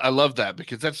love that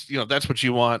because that's that's what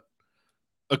you want.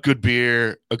 A good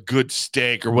beer, a good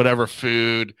steak, or whatever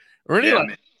food, or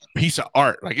any piece of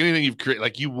art, like anything you've created,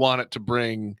 like you want it to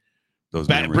bring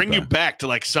you back to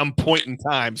like some point in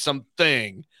time,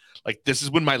 something like this is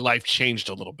when my life changed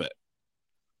a little bit.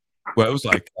 Well, it was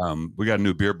like we got a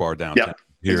new beer bar downtown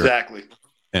here, exactly,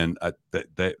 and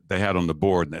they had on the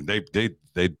board, and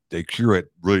they curate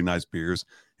really nice beers,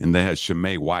 and they had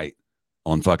Chimay White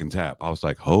on fucking tap. I was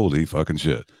like, holy fucking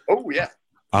shit! Oh yeah.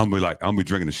 I'm be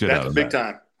drinking the shit out of that. That's big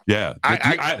time. Yeah.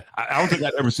 I don't think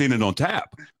I've ever seen it on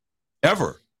tap.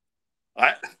 Ever.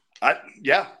 I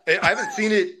haven't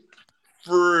seen it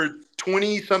for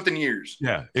 20 something years.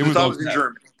 Yeah. Since I was in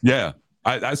Germany. Yeah.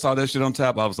 I saw that shit on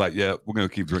tap. I was like, yeah, we're going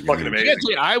to keep drinking. Fucking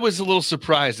amazing. I was a little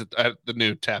surprised at the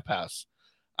new tap house.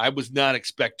 I was not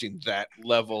expecting that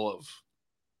level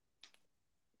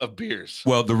of beers.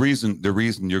 Well, the reason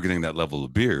you're getting that level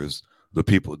of beers,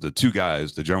 the two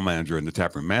guys, the general manager and the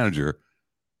taproom manager,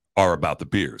 are about the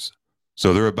beers.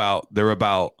 So they're about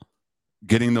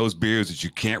getting those beers that you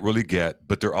can't really get,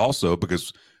 but they're also,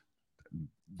 because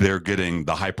they're getting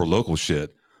the hyper local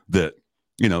shit that,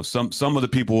 some of the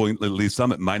people, at least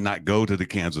some, it might not go to the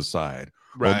Kansas side,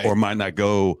 right, or might not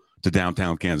go to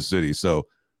downtown Kansas City. So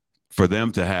for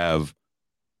them to have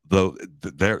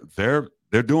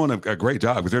they're doing a great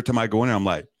job, because every time I go in there, I'm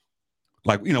like,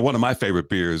 one of my favorite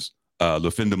beers,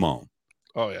 Le Fin du Monde.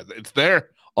 Oh yeah, it's there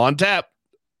on tap.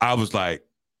 I was like,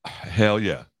 hell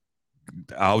yeah,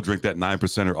 I'll drink that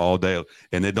 9%er all day,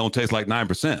 and it don't taste like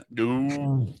 9%.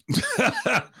 No.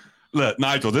 Look,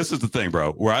 Nigel, this is the thing,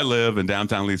 bro. Where I live in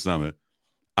downtown Lee Summit,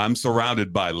 I'm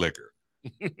surrounded by liquor.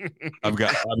 I've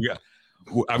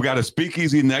got a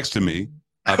speakeasy next to me.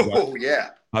 I've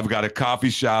got a coffee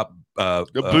shop, a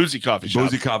boozy coffee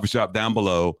shop down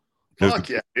below. Fuck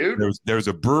yeah, dude. There's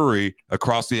a brewery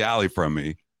across the alley from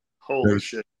me. Holy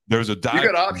shit. There's a dive.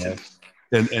 You got options.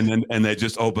 and they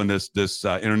just opened this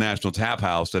international tap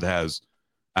house that has,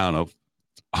 I don't know,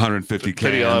 150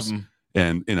 cans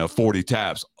and 40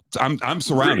 taps. I'm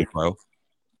surrounded, bro.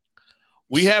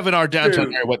 We have in our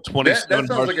downtown area, 27 that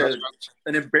sounds like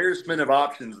an embarrassment of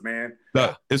options, man.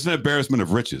 No, it's an embarrassment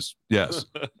of riches. Yes.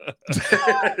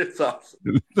 It's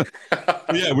awesome.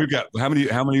 Yeah, we've got how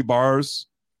many bars?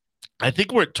 I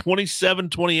think we're at 27,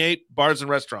 28 bars and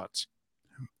restaurants.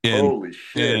 Holy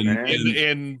shit, man.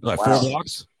 In like 4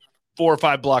 blocks? 4 or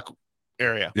 5 block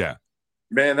area. Yeah.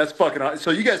 Man, that's fucking awesome.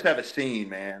 So you guys have a scene,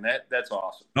 man. That's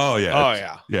awesome. Oh, yeah. Oh,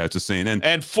 yeah. Yeah, it's a scene.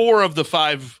 And 4 of the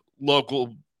 5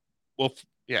 local,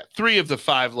 3 of the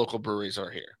 5 local breweries are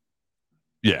here.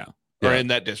 Yeah. Or in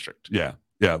that district. Yeah.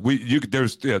 Yeah.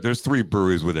 There's 3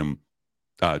 breweries within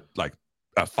like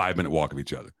a 5-minute walk of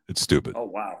each other. It's stupid. Oh,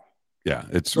 wow. Yeah.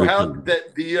 It's so how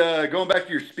that going back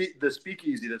to the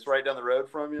speakeasy that's right down the road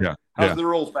from you. Yeah. How's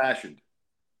their old fashioned?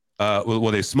 Well,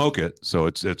 they smoke it, so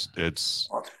it's Oh, it's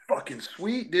fucking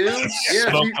sweet, dude. Yeah,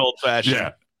 smoked old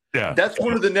fashioned. Yeah. That's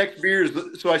one of the next beers.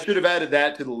 So I should have added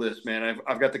that to the list, man.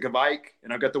 I've got the Gavike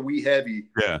and I've got the Wee Heavy.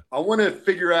 Yeah. I want to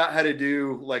figure out how to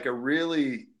do like a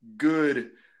really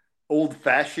good old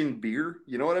fashioned beer.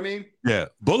 You know what I mean? Yeah.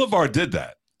 Boulevard did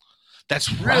that. That's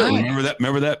Really? right.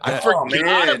 Remember that? I forgot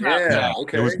about that. Yeah.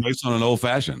 Okay. It was based on an old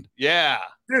fashioned. Yeah.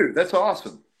 Dude, that's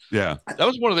awesome. Yeah. That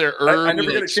was one of their early. I never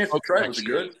got a chance to try it. Was it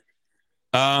good?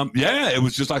 Yeah, it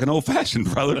was just like an old fashioned,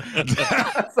 brother.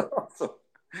 That's awesome.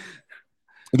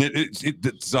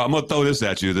 So I'm gonna throw this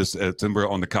at you. This we're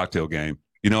on the cocktail game.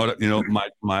 You know what?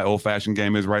 My old fashioned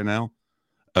game is right now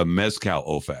a mezcal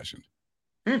old fashioned.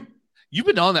 You've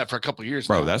been on that for a couple of years,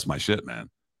 bro. now. That's my shit, man.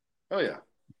 Oh yeah.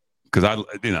 Because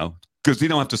you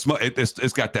don't have to smoke.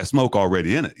 It's got that smoke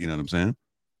already in it. You know what I'm saying?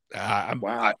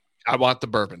 Wow. I want the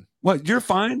bourbon. What? You're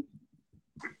fine.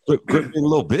 Quit being a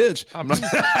little bitch. I'm not.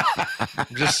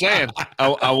 I'm just saying.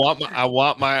 I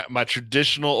want my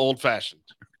traditional old fashioned.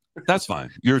 That's fine.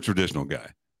 You're a traditional guy.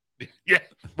 Yeah,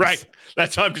 right.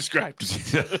 That's how I'm described.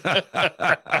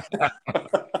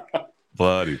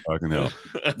 Bloody fucking hell.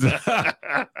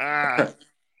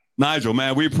 Nigel,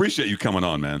 man, we appreciate you coming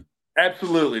on, man.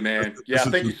 Absolutely, man. Yeah,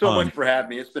 thank you so much for having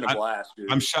me. It's been a blast, dude.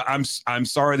 I'm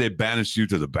sorry they banished you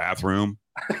to the bathroom.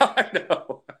 I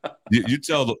know. You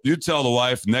tell the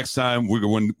wife next time we're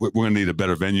gonna need a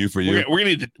better venue for you.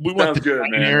 We want the good,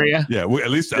 man. area. Yeah,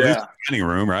 at least the dining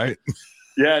room, right?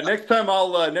 Yeah, next time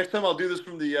I'll do this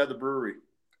from the brewery.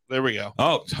 There we go.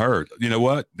 Oh, it's heard. You know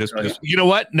what? You know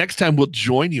what? Next time we'll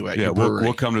join you at your brewery.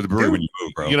 We'll come to the brewery when you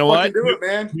move, bro. You know what? Do it,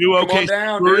 man. You okay?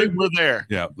 Down, brewery, dude. we're there.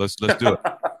 Yeah, let's do it.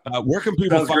 Where can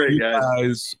people find you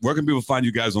guys? Where can people find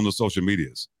you guys on the social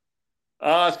medias?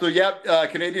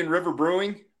 Canadian River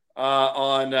Brewing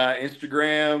on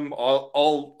Instagram,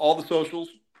 all the socials.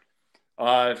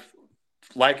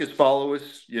 Like us, follow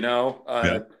us.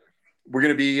 We're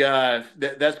going to be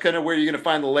that's kind of where you're going to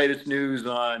find the latest news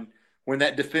on when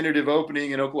that definitive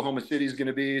opening in Oklahoma City is going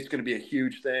to be. It's going to be a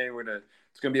huge thing.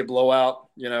 It's going to be a blowout.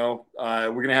 We're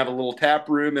going to have a little tap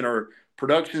room in our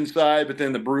production side, but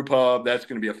then the brew pub, that's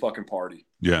going to be a fucking party.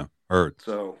 Yeah, heard.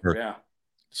 So heard. Yeah.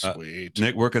 Sweet.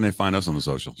 Nick, where can they find us on the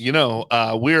socials?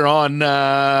 We're on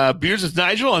Beers with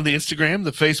Nigel on the Instagram,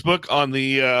 the Facebook, on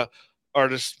the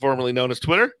artist formerly known as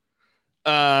Twitter.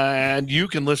 And you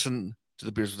can listen to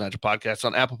the Beers with Nigel podcast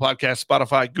on Apple Podcasts,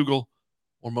 Spotify, Google,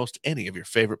 or most any of your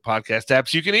favorite podcast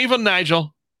apps. You can even,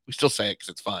 Nigel, we still say it because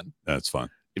it's fun. That's fun.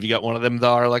 If you got one of them,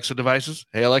 our Alexa devices,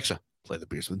 hey, Alexa, play the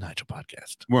Beers with Nigel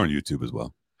podcast. We're on YouTube as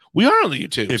well. We are on the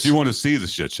YouTube. If you want to see the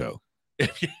shit show.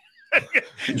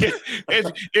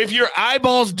 if your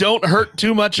eyeballs don't hurt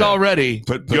too much already,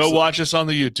 go watch us on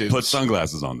the YouTube. Put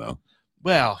sunglasses on though.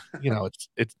 Well,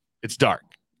 it's dark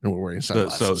and we're wearing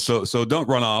sunglasses. So don't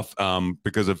run off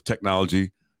because of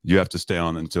technology. You have to stay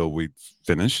on until we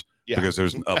finish because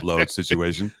there's an upload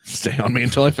situation. Stay on me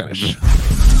until I finish.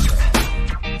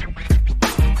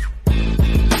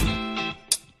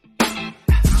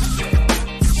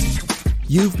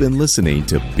 You've been listening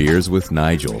to Beers with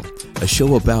Nigel, a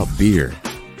show about beer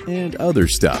and other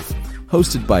stuff,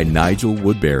 hosted by Nigel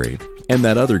Woodberry and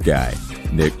that other guy,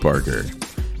 Nick Parker.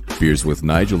 Beers with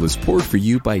Nigel is poured for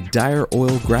you by Dire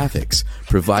Oil Graphics,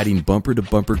 providing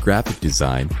bumper-to-bumper graphic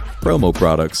design, promo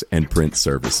products, and print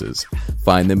services.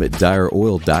 Find them at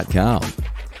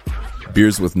direoil.com.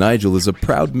 Beers with Nigel is a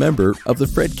proud member of the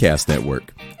Fredcast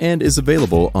Network and is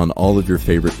available on all of your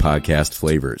favorite podcast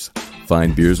flavors.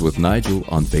 Find Beers with Nigel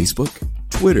on Facebook,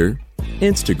 Twitter,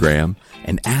 Instagram,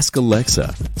 and ask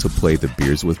Alexa to play the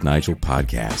Beers with Nigel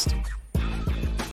podcast.